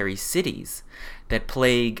 unsanitary cities, that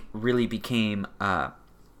plague really became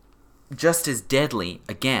just as deadly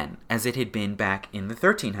again as it had been back in the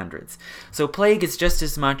 1300s. So plague is just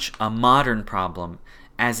as much a modern problem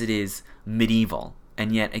as it is medieval,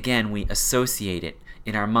 and yet again we associate it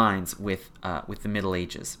in our minds with the Middle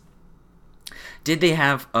Ages. Did they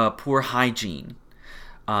have poor hygiene,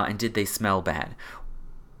 and did they smell bad?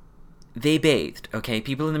 They bathed. Okay,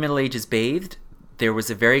 people in the Middle Ages bathed. There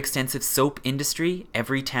was a very extensive soap industry.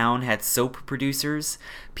 Every town had soap producers.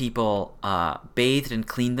 People bathed and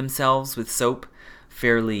cleaned themselves with soap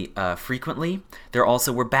fairly frequently. There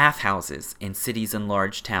also were bathhouses in cities and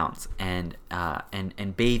large towns, and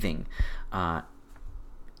bathing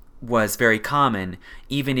was very common.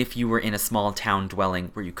 Even if you were in a small town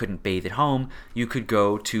dwelling where you couldn't bathe at home, you could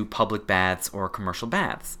go to public baths or commercial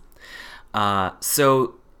baths.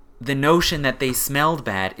 So the notion that they smelled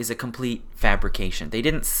bad is a complete fabrication. They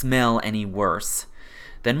didn't smell any worse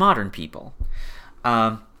than modern people.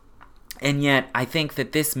 And yet, I think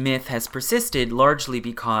that this myth has persisted largely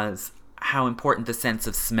because how important the sense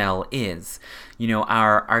of smell is.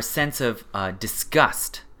 Our sense of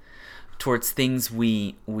disgust towards things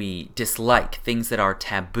we dislike, things that are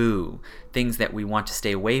taboo, things that we want to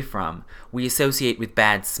stay away from, we associate with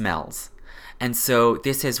bad smells. And so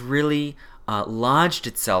this has really lodged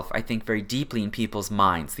itself, I think, very deeply in people's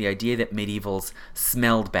minds, the idea that medievals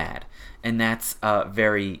smelled bad. And that's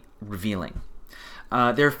very revealing.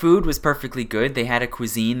 Their food was perfectly good. They had a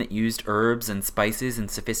cuisine that used herbs and spices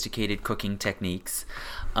and sophisticated cooking techniques,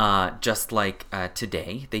 just like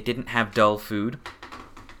today. They didn't have dull food.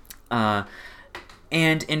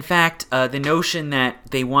 And in fact, the notion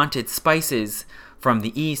that they wanted spices from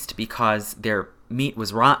the East because their meat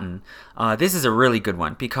was rotten, this is a really good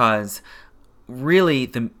one, because really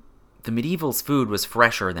the medievals' food was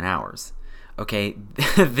fresher than ours. Okay,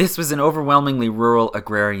 this was an overwhelmingly rural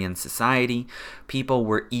agrarian society. People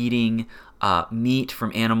were eating meat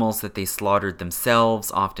from animals that they slaughtered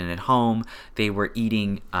themselves, often at home. They were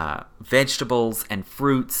eating vegetables and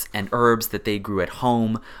fruits and herbs that they grew at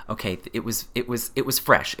home. Okay, it was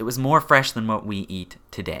fresh. It was more fresh than what we eat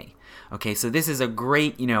today. Okay, so this is a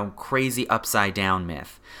great, crazy upside down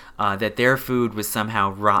myth that their food was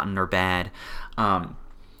somehow rotten or bad.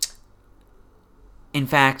 In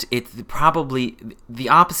fact, it's probably the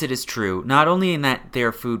opposite is true, not only in that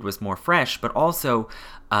their food was more fresh, but also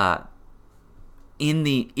in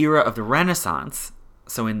the era of the Renaissance,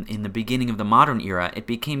 so in the beginning of the modern era, it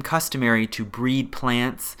became customary to breed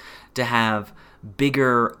plants to have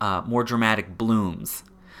bigger, more dramatic blooms.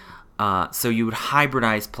 So you would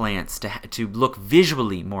hybridize plants to look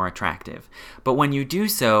visually more attractive. But when you do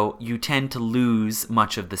so, you tend to lose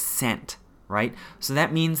much of the scent, right? So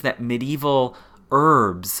that means that medieval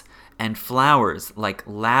herbs and flowers like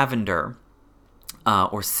lavender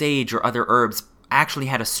or sage or other herbs actually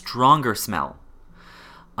had a stronger smell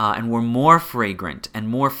and were more fragrant and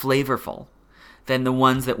more flavorful than the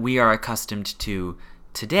ones that we are accustomed to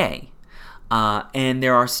today. And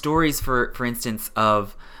there are stories, for instance,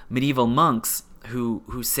 of medieval monks who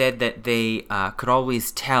said that they could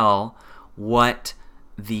always tell what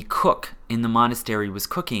the cook in the monastery was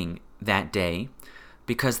cooking that day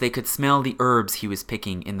because they could smell the herbs he was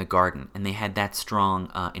picking in the garden, and they had that strong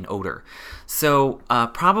an odor. So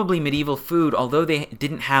probably medieval food, although they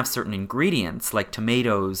didn't have certain ingredients like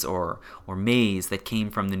tomatoes or maize that came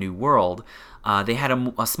from the New World, they had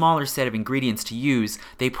a smaller set of ingredients to use.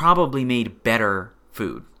 They probably made better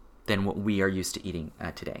food than what we are used to eating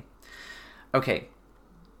today. Okay.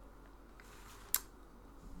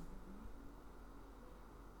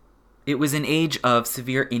 It was an age of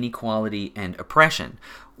severe inequality and oppression.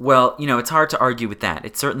 Well, it's hard to argue with that.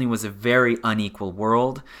 It certainly was a very unequal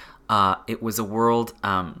world. It was a world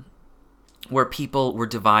where people were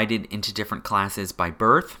divided into different classes by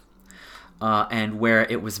birth, and where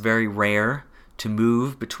it was very rare to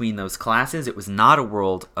move between those classes. It was not a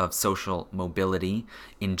world of social mobility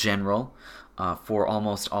in general for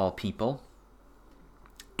almost all people.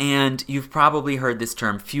 And you've probably heard this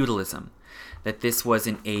term feudalism, that this was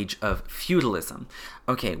an age of feudalism.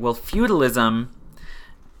 Okay, well, feudalism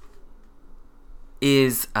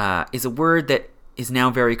is a word that is now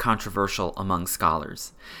very controversial among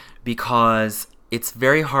scholars because it's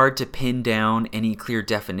very hard to pin down any clear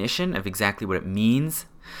definition of exactly what it means.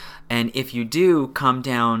 And if you do come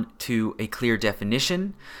down to a clear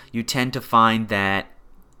definition, you tend to find that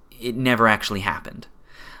it never actually happened.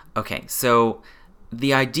 Okay, so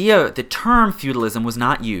the term feudalism was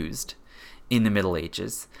not used in the Middle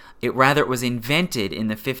Ages. It was invented in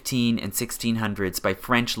the 15 and 1600s by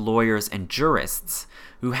French lawyers and jurists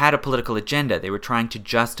who had a political agenda. They were trying to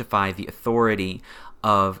justify the authority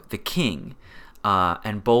of the king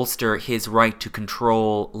and bolster his right to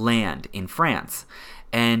control land in France.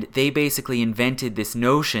 And they basically invented this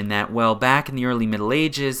notion that, well, back in the early Middle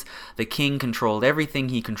Ages, the king controlled everything.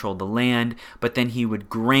 He controlled the land, but then he would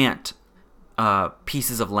grant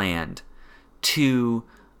pieces of land to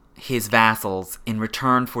his vassals in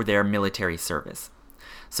return for their military service.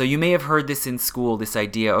 So you may have heard this in school, this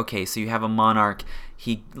idea, okay, so you have a monarch,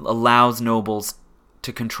 he allows nobles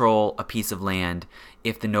to control a piece of land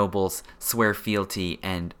if the nobles swear fealty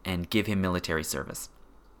and give him military service.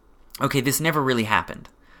 Okay, this never really happened.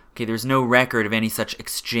 Okay, there's no record of any such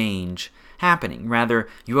exchange happening. Rather,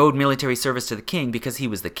 you owed military service to the king because he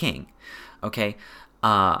was the king. Okay,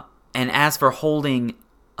 and as for holding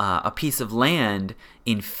a piece of land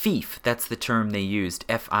in fief, that's the term they used,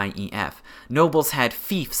 F-I-E-F. Nobles had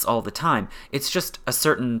fiefs all the time. It's just a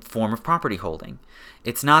certain form of property holding.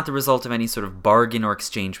 It's not the result of any sort of bargain or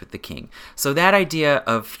exchange with the king. So that idea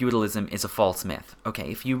of feudalism is a false myth. Okay,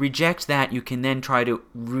 if you reject that, you can then try to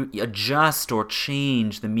adjust or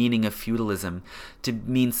change the meaning of feudalism to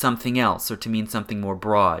mean something else, or to mean something more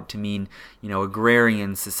broad, to mean,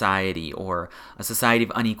 agrarian society or a society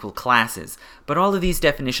of unequal classes. But all of these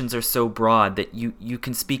definitions are so broad that you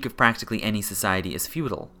can speak of practically any society as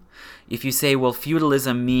feudal. If you say, well,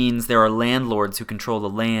 feudalism means there are landlords who control the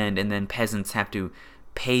land and then peasants have to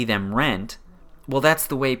pay them rent, well, that's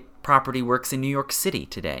the way property works in New York City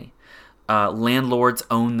today. Landlords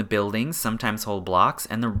own the buildings, sometimes whole blocks,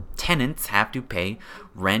 and the tenants have to pay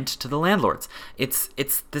rent to the landlords. It's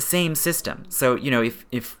the same system. So,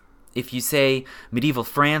 if you say medieval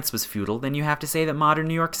France was feudal, then you have to say that modern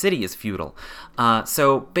New York City is feudal.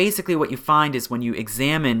 So basically what you find is when you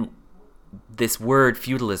examine this word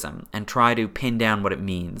feudalism and try to pin down what it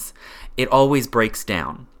means, it always breaks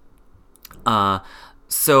down.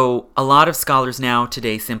 So a lot of scholars now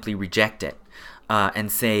today simply reject it and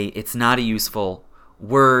say it's not a useful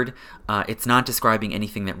word. It's not describing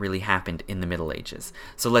anything that really happened in the Middle Ages.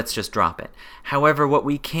 So let's just drop it. However, what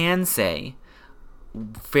we can say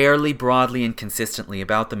fairly broadly and consistently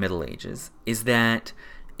about the Middle Ages is that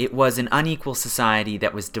it was an unequal society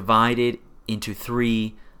that was divided into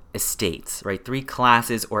three estates, right? Three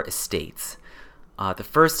classes or estates. The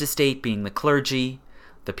first estate being the clergy,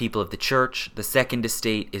 the people of the church. The second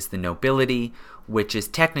estate is the nobility, which is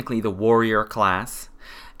technically the warrior class.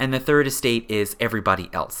 And the third estate is everybody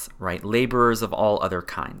else, right? Laborers of all other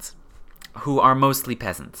kinds, who are mostly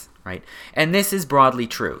peasants, right? And this is broadly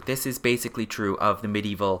true. This is basically true of the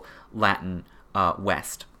medieval Latin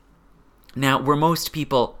West. Now, were most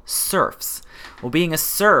people serfs? Well, being a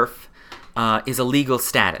serf is a legal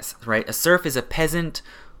status, right? A serf is a peasant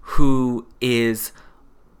who is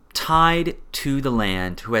tied to the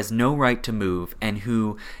land, who has no right to move, and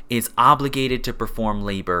who is obligated to perform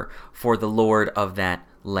labor for the lord of that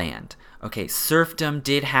land. Okay, serfdom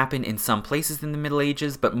did happen in some places in the Middle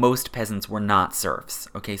Ages, but most peasants were not serfs.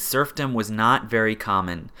 Okay, serfdom was not very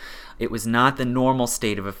common. It was not the normal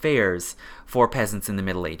state of affairs for peasants in the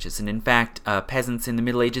Middle Ages. And in fact, peasants in the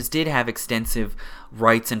Middle Ages did have extensive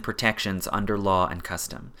rights and protections under law and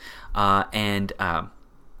custom.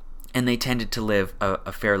 And they tended to live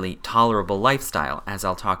a fairly tolerable lifestyle, as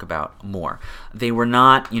I'll talk about more. They were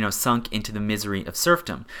not, sunk into the misery of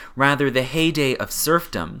serfdom. Rather, the heyday of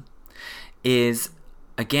serfdom is,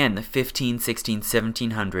 again, the 15, 16,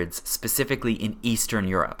 1700s, specifically in Eastern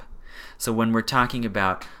Europe. So when we're talking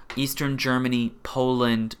about Eastern Germany,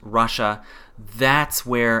 Poland, Russia, that's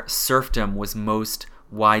where serfdom was most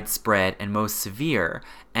widespread and most severe.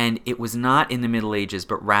 And it was not in the Middle Ages,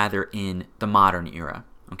 but rather in the modern era.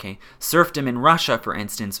 Okay, serfdom in Russia, for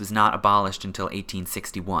instance, was not abolished until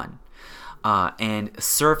 1861, and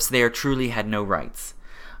serfs there truly had no rights.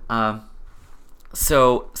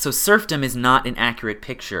 So serfdom is not an accurate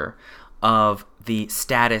picture of the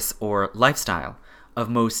status or lifestyle of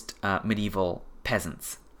most medieval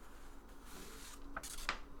peasants.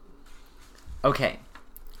 Okay,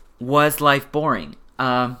 was life boring?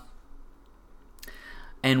 And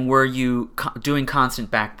were you doing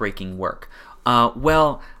constant backbreaking work?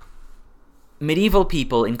 Well, medieval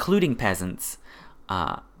people, including peasants,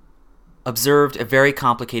 observed a very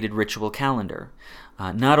complicated ritual calendar.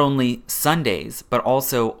 Not only Sundays, but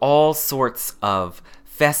also all sorts of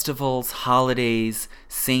festivals, holidays,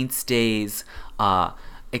 saints' days,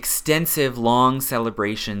 extensive long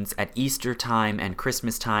celebrations at Easter time and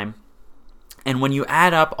Christmas time. And when you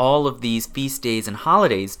add up all of these feast days and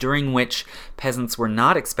holidays during which peasants were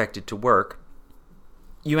not expected to work,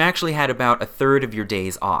 you actually had about a third of your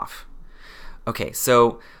days off. Okay,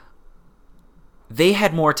 so they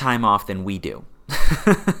had more time off than we do.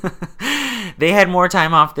 They had more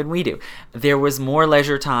time off than we do. There was more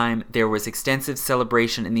leisure time. There was extensive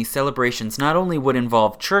celebration, and these celebrations not only would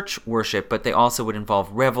involve church worship, but they also would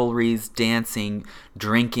involve revelries, dancing,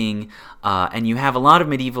 drinking, and you have a lot of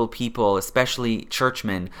medieval people, especially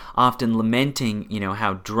churchmen, often lamenting,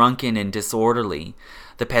 how drunken and disorderly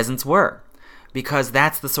the peasants were, because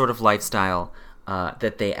that's the sort of lifestyle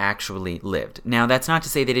that they actually lived. Now, that's not to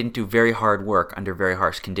say they didn't do very hard work under very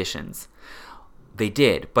harsh conditions. They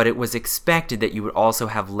did, but it was expected that you would also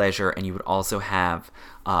have leisure and you would also have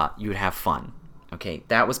fun. Okay,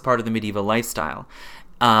 that was part of the medieval lifestyle.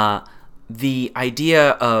 The idea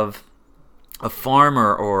of a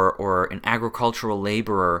farmer or an agricultural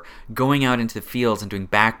laborer going out into the fields and doing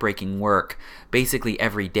backbreaking work basically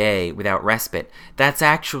every day without respite, that's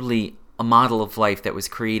actually a model of life that was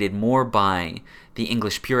created more by the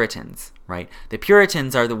English Puritans, right? The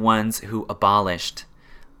Puritans are the ones who abolished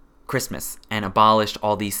Christmas and abolished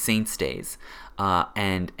all these saints' days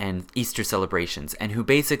and Easter celebrations, and who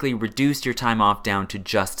basically reduced your time off down to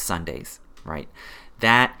just Sundays, right?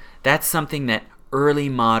 That's something that early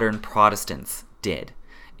modern Protestants did.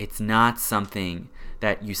 It's not something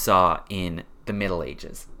that you saw in the Middle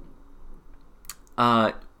Ages.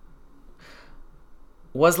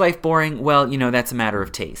 Was life boring? Well, that's a matter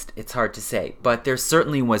of taste. It's hard to say. But there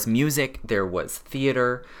certainly was music, there was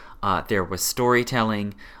theater, there was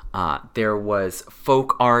storytelling, there was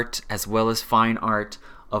folk art as well as fine art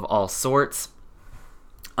of all sorts.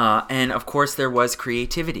 And of course there was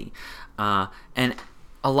creativity. And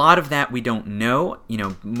a lot of that we don't know.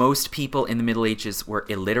 Most people in the Middle Ages were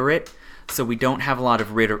illiterate, so we don't have a lot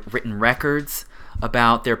of written records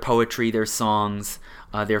about their poetry, their songs,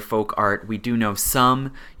 their folk art. We do know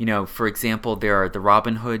some. For example, there are the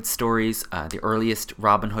Robin Hood stories. The earliest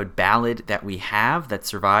Robin Hood ballad that we have that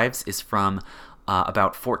survives is from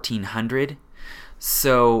about 1400.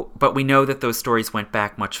 But we know that those stories went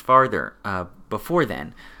back much farther before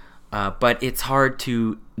then. But it's hard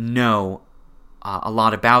to know a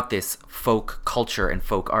lot about this folk culture and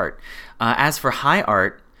folk art. As for high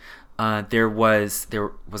art, there was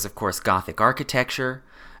of course Gothic architecture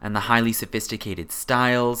and the highly sophisticated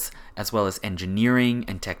styles, as well as engineering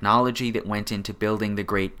and technology that went into building the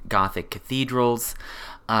great Gothic cathedrals.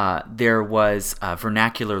 There was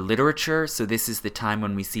vernacular literature, so this is the time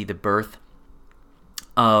when we see the birth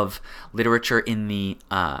of literature in the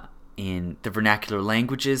vernacular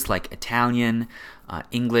languages like Italian,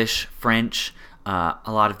 English, French. A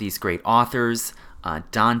lot of these great authors,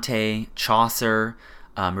 Dante, Chaucer,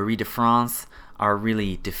 Marie de France, are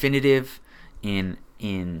really definitive in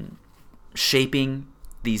shaping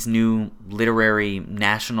these new literary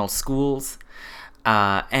national schools.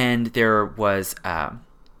 And there were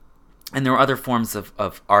other forms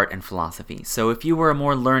of art and philosophy. So if you were a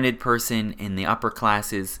more learned person in the upper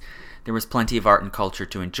classes, there was plenty of art and culture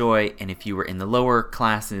to enjoy. And if you were in the lower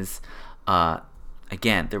classes,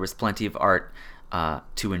 again, there was plenty of art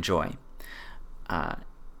to enjoy.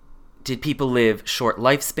 Did people live short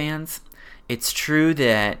lifespans? It's true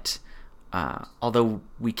that although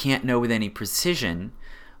we can't know with any precision,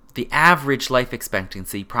 the average life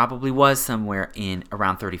expectancy probably was somewhere in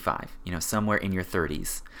around 35, somewhere in your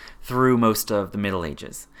 30s through most of the Middle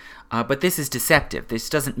Ages. But this is deceptive. This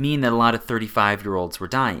doesn't mean that a lot of 35-year-olds were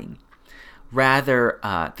dying. Rather,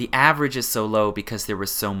 the average is so low because there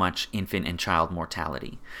was so much infant and child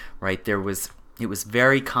mortality, right? It was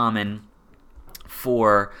very common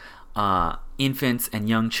for infants and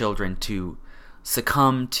young children to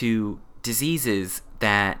succumb to diseases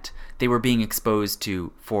that they were being exposed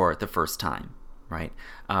to for the first time, right?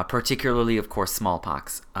 Particularly, of course,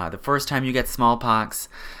 smallpox. The first time you get smallpox,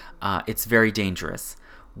 it's very dangerous.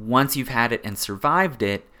 Once you've had it and survived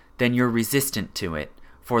it, then you're resistant to it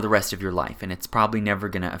for the rest of your life, and it's probably never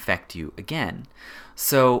going to affect you again.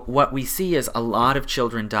 So what we see is a lot of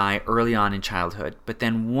children die early on in childhood, but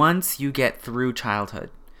then once you get through childhood,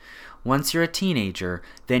 once you're a teenager,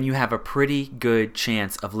 then you have a pretty good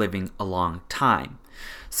chance of living a long time.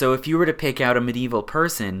 So if you were to pick out a medieval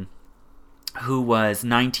person who was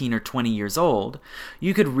 19 or 20 years old,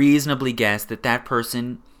 you could reasonably guess that that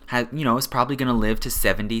person is probably going to live to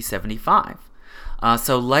 70, 75.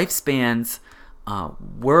 So lifespans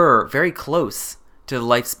were very close to the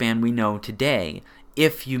lifespan we know today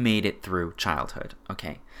if you made it through childhood.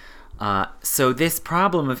 Okay. So this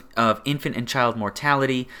problem of infant and child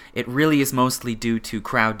mortality, it really is mostly due to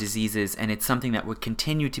crowd diseases, and it's something that would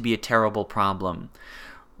continue to be a terrible problem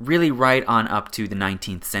really right on up to the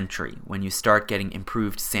 19th century, when you start getting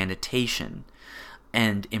improved sanitation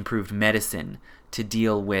and improved medicine to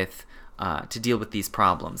deal with these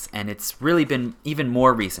problems. And it's really been even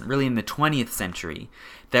more recent, really in the 20th century,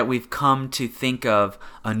 that we've come to think of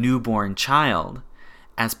a newborn child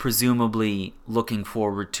as presumably looking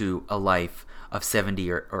forward to a life of 70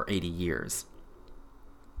 or 80 years.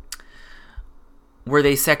 Were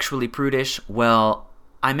they sexually prudish? Well,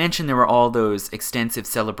 I mentioned there were all those extensive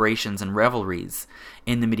celebrations and revelries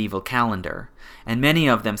in the medieval calendar, and many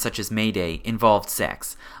of them, such as May Day, involved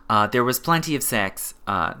sex. There was plenty of sex.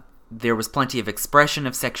 There was plenty of expression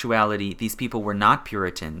of sexuality. These people were not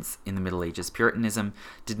Puritans in the Middle Ages. Puritanism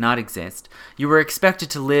did not exist. You were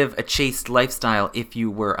expected to live a chaste lifestyle if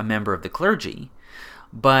you were a member of the clergy.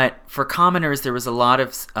 But for commoners, there was a lot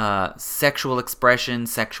of sexual expression,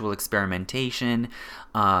 sexual experimentation.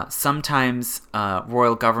 Sometimes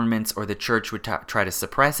royal governments or the church would try to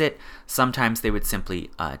suppress it. Sometimes they would simply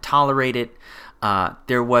tolerate it.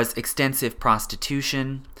 There was extensive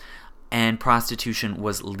prostitution, and prostitution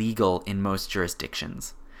was legal in most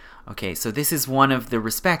jurisdictions. Okay, so this is one of the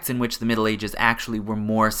respects in which the Middle Ages actually were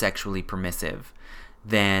more sexually permissive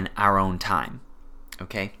than our own time.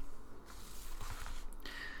 Okay?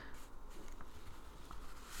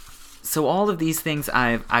 So all of these things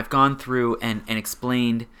I've gone through and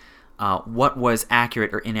explained what was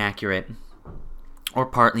accurate or inaccurate, or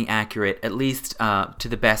partly accurate, at least to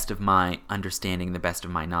the best of my understanding, the best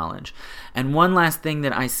of my knowledge. And one last thing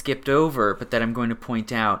that I skipped over, but that I'm going to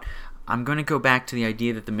point out, I'm going to go back to the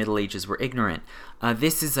idea that the Middle Ages were ignorant.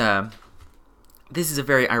 This is a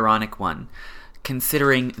very ironic one,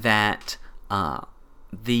 considering that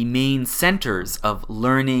the main centers of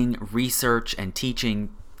learning, research, and teaching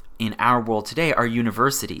in our world today are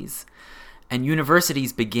universities. And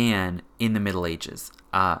universities began in the Middle Ages.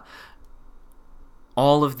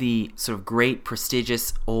 All of the sort of great,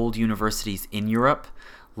 prestigious old universities in Europe,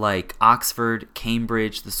 like Oxford,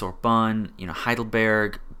 Cambridge, the Sorbonne,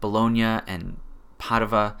 Heidelberg, Bologna, and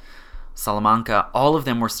Padua, Salamanca, all of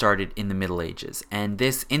them were started in the Middle Ages. And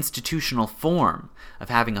this institutional form of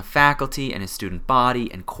having a faculty and a student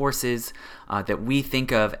body and courses that we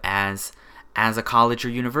think of as a college or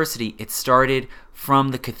university, it started from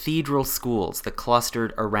the cathedral schools that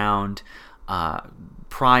clustered around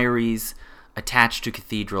priories attached to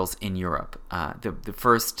cathedrals in Europe. The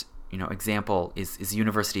first example is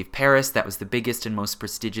University of Paris. That was the biggest and most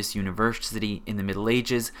prestigious university in the Middle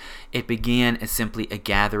Ages. It began as simply a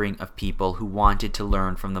gathering of people who wanted to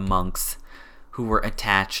learn from the monks who were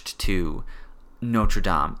attached to Notre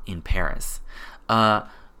Dame in Paris.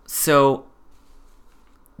 So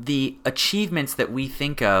the achievements that we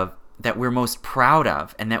think of, that we're most proud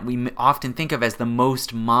of, and that we often think of as the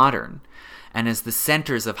most modern and as the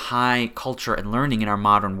centers of high culture and learning in our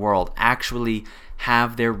modern world, actually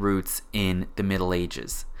have their roots in the Middle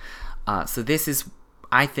Ages. So this is,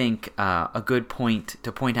 I think, a good point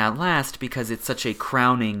to point out last, because it's such a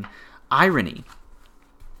crowning irony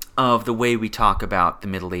of the way we talk about the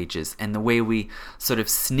Middle Ages and the way we sort of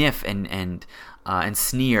sniff and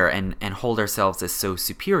sneer and hold ourselves as so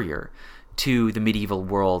superior to the medieval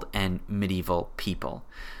world and medieval people.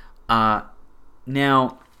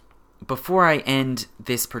 Now, before I end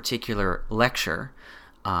this particular lecture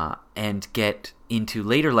and get into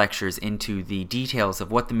later lectures into the details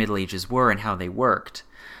of what the Middle Ages were and how they worked,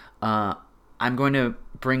 I'm going to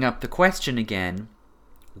bring up the question again: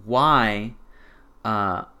 why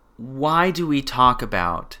do we talk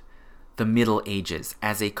about the Middle Ages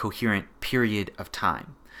as a coherent period of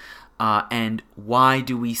time? And why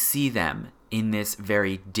do we see them in this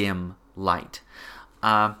very dim light?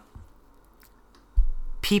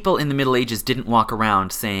 People in the Middle Ages didn't walk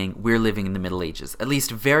around saying, we're living in the Middle Ages. At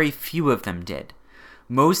least very few of them did.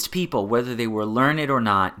 Most people, whether they were learned or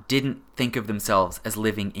not, didn't think of themselves as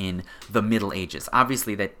living in the Middle Ages.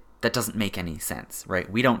 Obviously, that doesn't make any sense,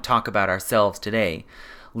 right? We don't talk about ourselves today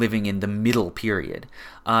living in the middle period.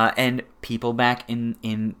 And people back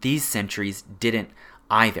in these centuries didn't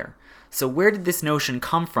either. So where did this notion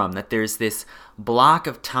come from, that there's this block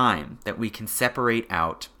of time that we can separate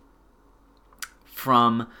out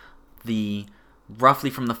roughly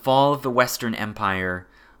from the fall of the Western Empire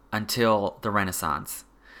until the Renaissance,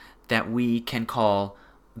 that we can call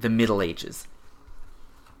the Middle Ages.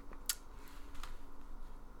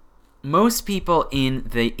 Most people in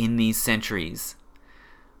these centuries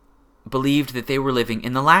believed that they were living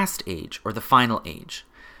in the last age, or the final age.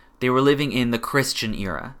 They were living in the Christian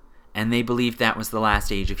era, and they believed that was the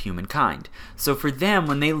last age of humankind. So for them,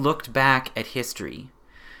 when they looked back at history,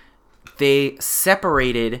 they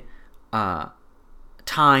separated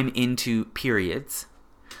time into periods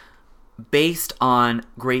based on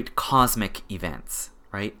great cosmic events,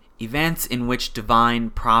 right? Events in which divine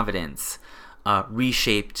providence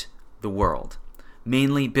reshaped the world,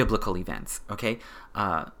 mainly biblical events, okay?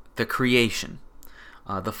 The creation,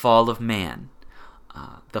 the fall of man,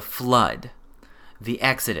 the flood, the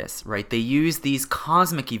Exodus, right? They use these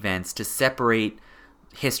cosmic events to separate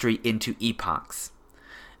history into epochs.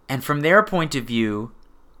 And from their point of view,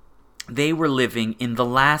 they were living in the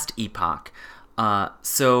last epoch.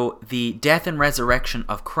 So the death and resurrection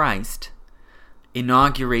of Christ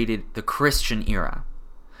inaugurated the Christian era.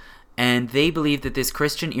 And they believed that this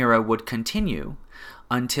Christian era would continue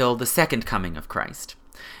until the second coming of Christ.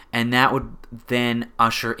 And that would then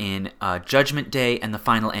usher in Judgment Day and the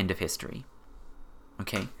final end of history.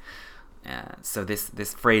 Okay? So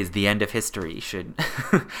this phrase, the end of history, should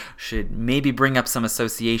should maybe bring up some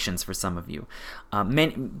associations for some of you.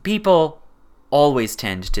 People always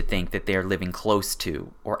tend to think that they're living close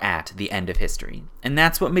to or at the end of history. And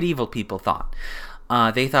that's what medieval people thought.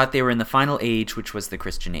 They thought they were in the final age, which was the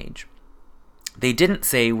Christian age. They didn't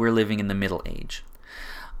say we're living in the Middle Age.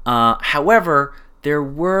 However, there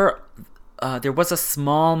was a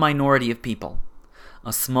small minority of people,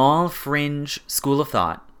 a small fringe school of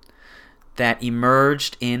thought that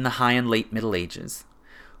emerged in the High and Late Middle Ages,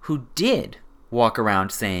 who did walk around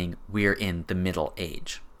saying we're in the Middle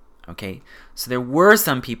Age. Okay, so there were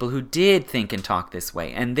some people who did think and talk this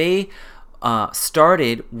way, and they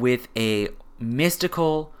started with a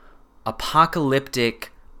mystical,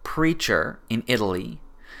 apocalyptic preacher in Italy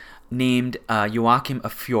named Joachim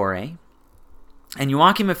of Fiore. And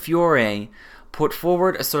Joachim of Fiore put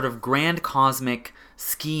forward a sort of grand cosmic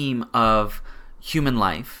scheme of human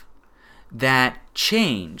life that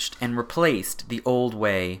changed and replaced the old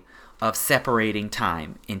way of separating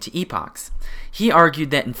time into epochs. He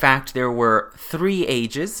argued that, in fact, there were 3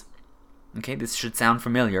 ages. Okay, this should sound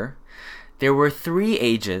familiar. There were 3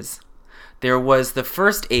 ages. There was the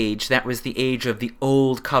first age, that was the age of the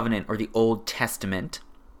Old Covenant or the Old Testament,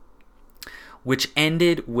 which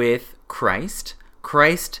ended with Christ.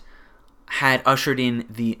 Christ had ushered in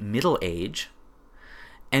the Middle Age.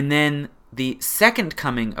 And then the second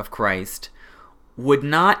coming of Christ would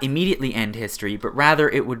not immediately end history, but rather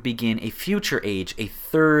it would begin a future age, a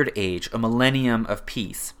third age, a millennium of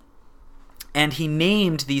peace. And he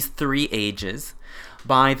named these 3 ages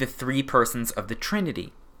by the 3 persons of the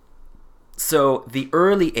Trinity. So the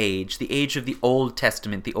early age, the age of the Old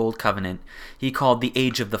Testament, the Old Covenant, he called the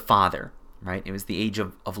age of the Father, right? It was the age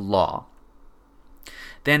of law.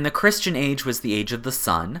 Then the Christian age was the age of the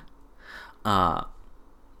Son.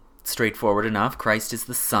 Straightforward enough. Christ is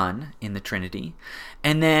the Son in the Trinity.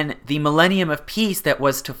 And then the millennium of peace that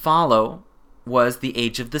was to follow was the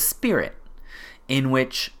age of the Spirit, in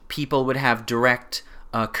which people would have direct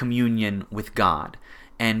communion with God,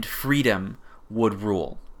 and freedom would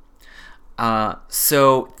rule.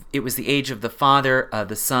 So it was the age of the Father,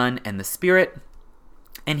 the Son, and the Spirit,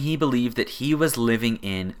 and he believed that he was living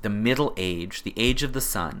in the Middle Age, the age of the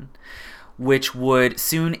Son, which would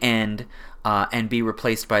soon end and be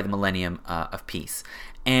replaced by the millennium of peace.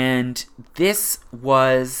 And this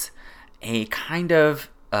was a kind of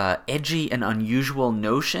edgy and unusual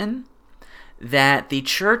notion that the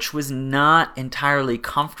church was not entirely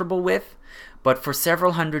comfortable with, but for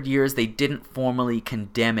several hundred years they didn't formally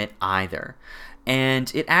condemn it either.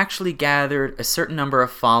 And it actually gathered a certain number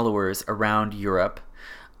of followers around Europe,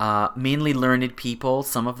 mainly learned people,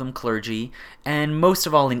 some of them clergy, and most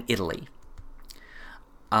of all in Italy.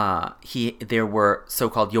 There were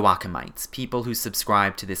so-called Joachimites, people who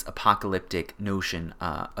subscribed to this apocalyptic notion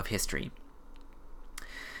of history.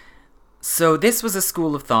 So this was a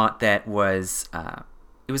school of thought that was,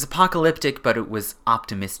 it was apocalyptic, but it was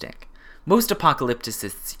optimistic. Most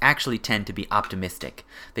apocalypticists actually tend to be optimistic.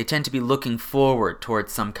 They tend to be looking forward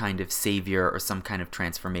towards some kind of savior or some kind of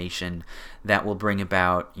transformation that will bring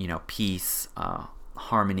about, peace,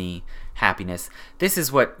 harmony, happiness. This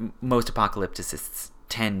is what most apocalypticists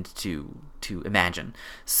tend to imagine.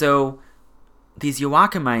 So these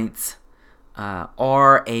Joachimites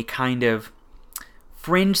are a kind of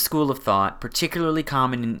fringe school of thought, particularly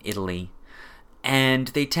common in Italy, And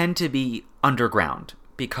they tend to be underground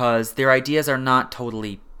because their ideas are not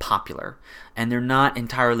totally popular, and they're not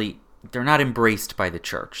embraced by the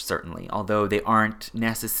church, certainly, although they aren't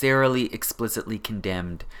necessarily explicitly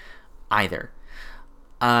condemned either.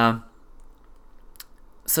 So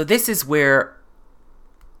this is the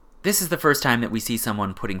first time that we see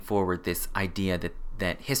someone putting forward this idea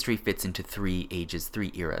that history fits into 3 ages,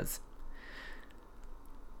 3 eras.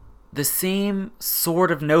 The same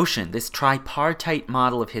sort of notion, this tripartite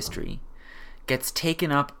model of history, gets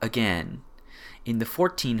taken up again in the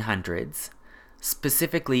 1400s,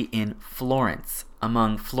 specifically in Florence,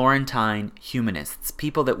 among Florentine humanists,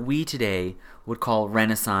 people that we today would call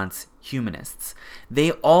Renaissance humanists.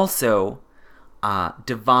 They also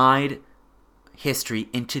divide history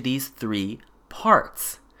into these 3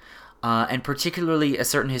 parts. And particularly a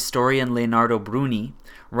certain historian, Leonardo Bruni,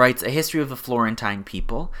 writes a history of the Florentine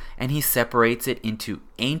people, and he separates it into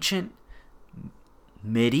ancient,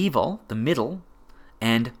 medieval, the middle,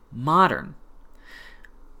 and modern.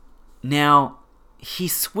 Now, he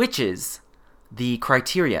switches the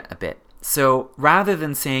criteria a bit. So rather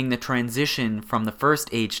than saying the transition from the first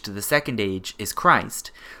age to the second age is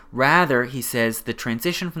Christ, rather he says the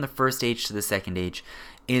transition from the first age to the second age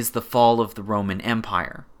is the fall of the Roman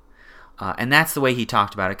Empire. And that's the way he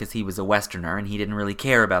talked about it, because he was a Westerner and he didn't really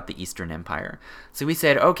care about the Eastern Empire. So he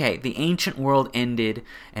said, okay, the ancient world ended,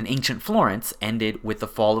 and ancient Florence ended with the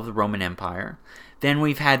fall of the Roman Empire. Then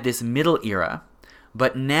we've had this middle era,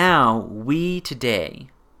 but now we today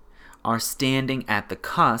are standing at the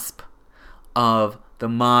cusp of the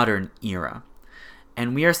modern era.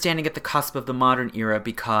 And we are standing at the cusp of the modern era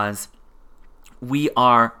because we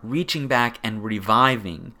are reaching back and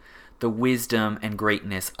reviving the wisdom and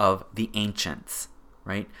greatness of the ancients,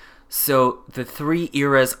 right? So the 3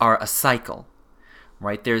 eras are a cycle,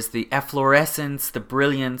 right? There's the efflorescence, the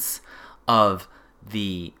brilliance of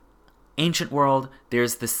the ancient world.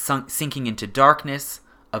 There's the sinking into darkness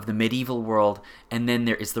of the medieval world. And then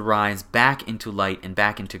there is the rise back into light and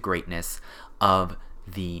back into greatness of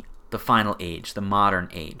the final age, the modern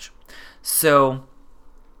age. So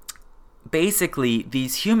basically,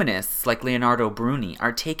 these humanists like Leonardo Bruni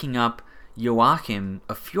are taking up Joachim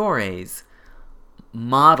of Fiore's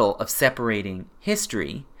model of separating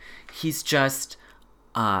history. He's just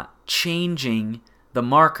changing the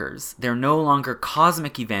markers. They're no longer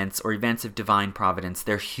cosmic events or events of divine providence.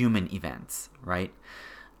 They're human events, right?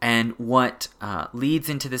 And what leads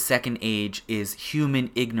into the second age is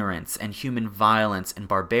human ignorance and human violence and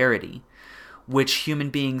barbarity, which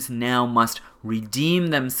human beings now must redeem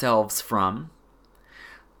themselves from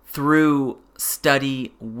through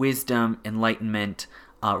study, wisdom, enlightenment,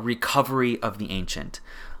 recovery of the ancient.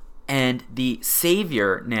 And the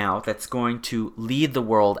savior now that's going to lead the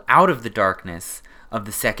world out of the darkness of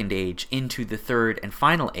the second age into the third and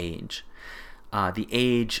final age, the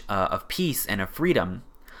age of peace and of freedom,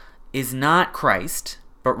 is not Christ,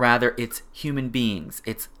 but rather it's human beings.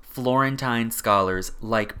 It's Florentine scholars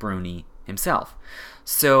like Bruni himself.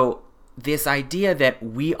 So this idea that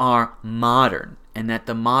we are modern and that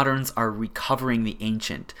the moderns are recovering the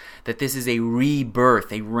ancient, that this is a rebirth,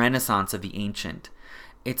 a renaissance of the ancient,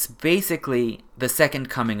 it's basically the second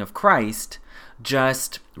coming of Christ,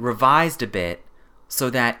 just revised a bit so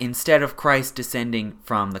that instead of Christ descending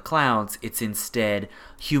from the clouds, it's instead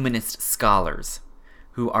humanist scholars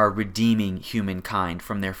who are redeeming humankind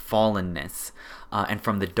from their fallenness and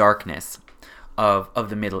from the darkness of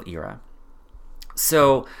the Middle Era.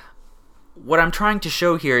 So what I'm trying to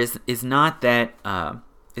show here is not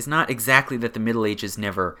exactly that the Middle Ages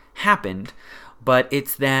never happened, but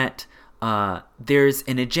it's that there's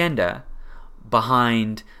an agenda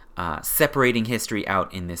behind separating history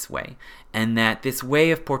out in this way, and that this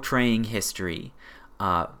way of portraying history,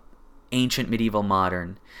 ancient, medieval,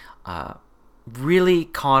 modern, really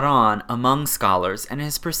caught on among scholars and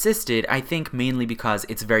has persisted, I think, mainly because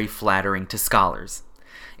it's very flattering to scholars.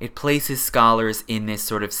 It places scholars in this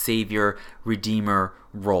sort of savior, redeemer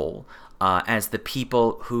role as the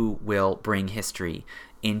people who will bring history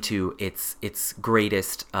into its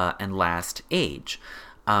greatest and last age.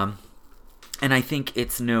 And I think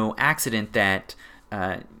it's no accident that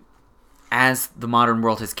as the modern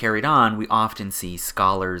world has carried on, we often see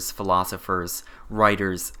scholars, philosophers,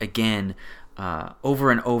 writers, again,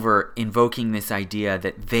 over and over invoking this idea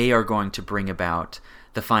that they are going to bring about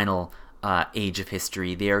the final age of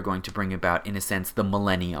history. They are going to bring about, in a sense, the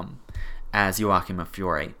millennium, as Joachim of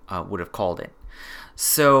Fiore would have called it.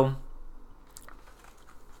 So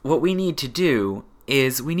what we need to do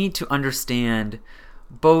is we need to understand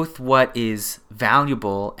both what is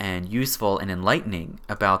valuable and useful and enlightening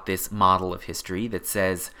about this model of history that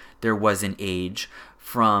says there was an age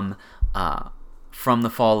from the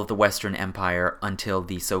fall of the Western Empire until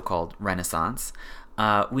the so-called Renaissance.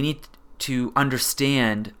 We need to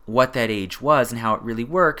understand what that age was and how it really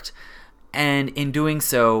worked, and in doing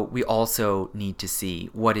so, we also need to see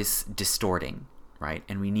what is distorting, right?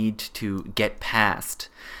 And we need to get past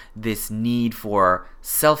this need for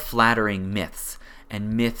self-flattering myths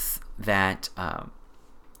and myths that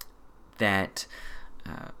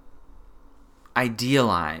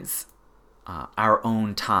idealize our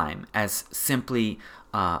own time as simply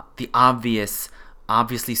the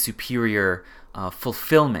obviously superior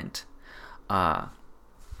fulfillment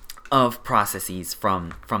of processes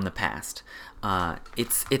from the past.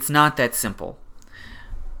 It's not that simple.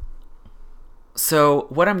 So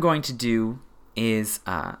what I'm going to do is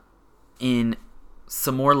in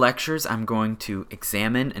some more lectures, I'm going to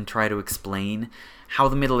examine and try to explain how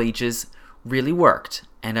the Middle Ages really worked.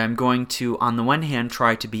 And I'm going to, on the one hand,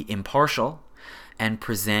 try to be impartial and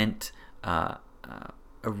present a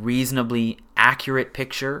reasonably accurate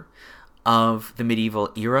picture of the medieval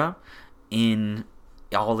era in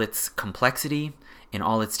all its complexity, in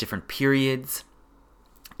all its different periods,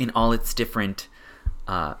 in all its different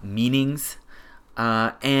meanings.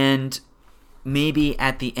 And maybe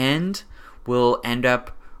at the end, we'll end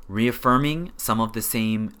up reaffirming some of the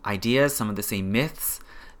same ideas, some of the same myths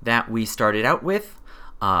that we started out with.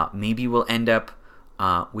 Maybe we'll end up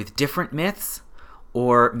with different myths,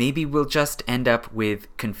 or maybe we'll just end up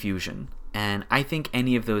with confusion. And I think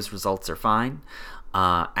any of those results are fine.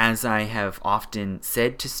 As I have often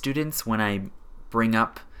said to students when I bring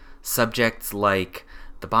up subjects like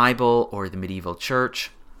the Bible or the medieval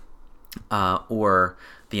church or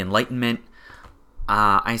the Enlightenment,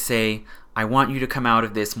 I say, I want you to come out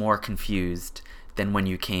of this more confused than when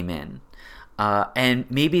you came in. And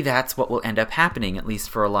maybe that's what will end up happening, at least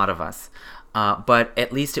for a lot of us. But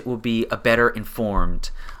at least it will be a better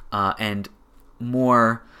informed and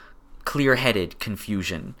more clear-headed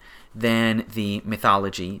confusion than the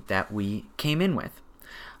mythology that we came in with.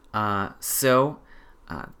 So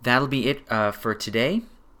that'll be it for today.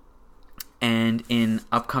 And in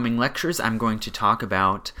upcoming lectures, I'm going to talk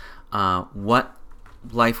about what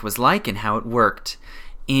life was like and how it worked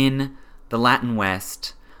in the Latin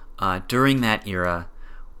West during that era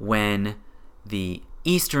when the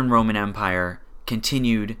Eastern Roman Empire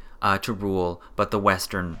continued to rule, but the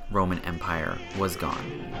Western Roman Empire was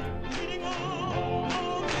gone.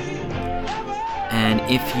 And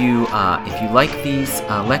if you like these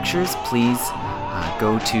lectures, please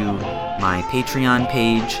go to my Patreon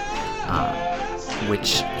page,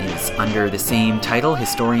 which is under the same title,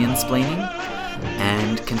 Historiansplaining,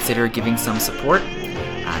 and consider giving some support.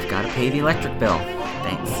 I've got to pay the electric bill.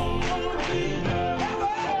 Thanks.